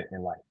where I'm at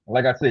in life.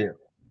 Like I said,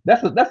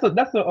 that's a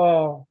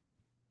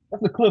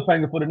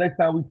cliffhanger for the next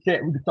time we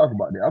chat. We can talk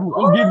about that. I'm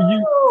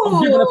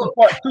giving us a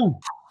part 2.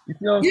 You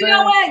see what I'm saying? You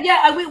know what?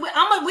 Yeah,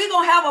 we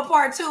gonna have a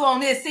part 2 on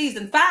this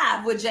season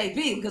 5 with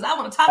JB because I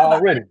want to talk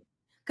about it.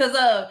 Because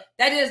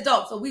that is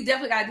dope. So we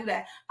definitely gotta do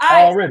that. All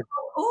right. Already.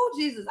 Oh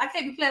Jesus, I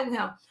can't be playing with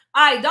him.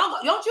 All right,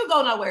 don't you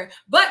go nowhere.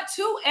 But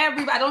to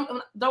everybody, don't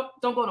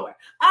go nowhere.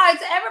 All right,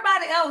 to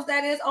everybody else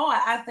that is on,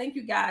 I thank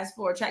you guys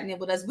for checking in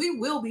with us. We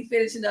will be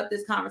finishing up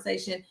this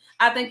conversation.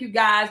 I thank you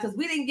guys because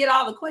we didn't get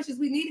all the questions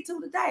we needed to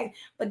today,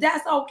 but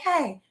that's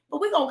okay. But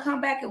we're gonna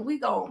come back and we're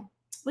gonna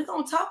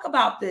talk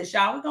about this,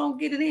 y'all. We're gonna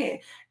get it in.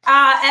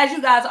 As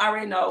you guys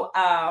already know,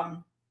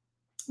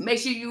 make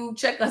sure you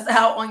check us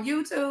out on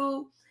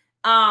YouTube.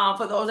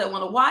 For those that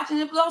want to watch,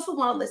 and for those who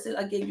want to listen,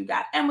 again, you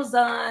got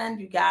Amazon,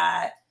 you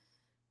got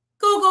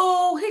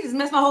Google. He just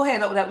messed my whole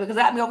head up with that because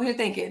got me over here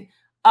thinking.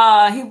 He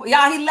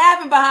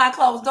laughing behind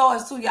closed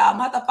doors too, y'all. I'm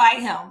gonna have to fight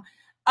him.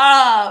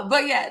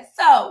 But yeah,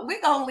 so we're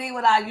gonna leave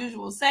with our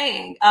usual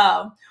saying.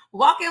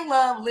 Walk in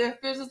love, live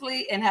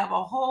fearlessly, and have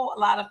a whole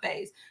lot of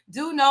faith.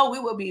 Do know we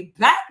will be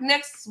back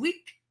next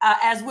week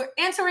as we're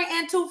entering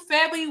into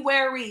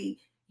February.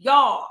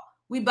 Y'all,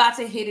 we about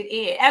to hit it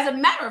in. As a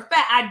matter of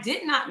fact, I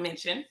did not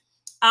mention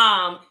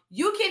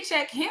you can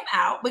check him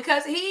out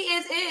because he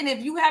is in.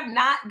 If you have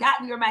not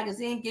gotten your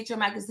magazine, get your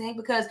magazine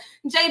because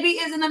JB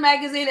is in the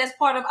magazine as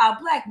part of our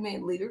Black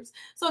Men Leaders.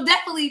 So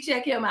definitely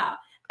check him out.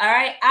 All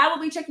right. I will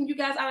be checking you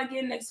guys out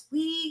again next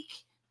week.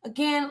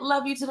 Again,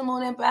 love you to the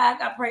moon and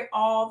back. I pray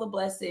all the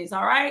blessings.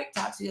 All right.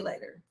 Talk to you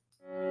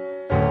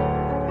later.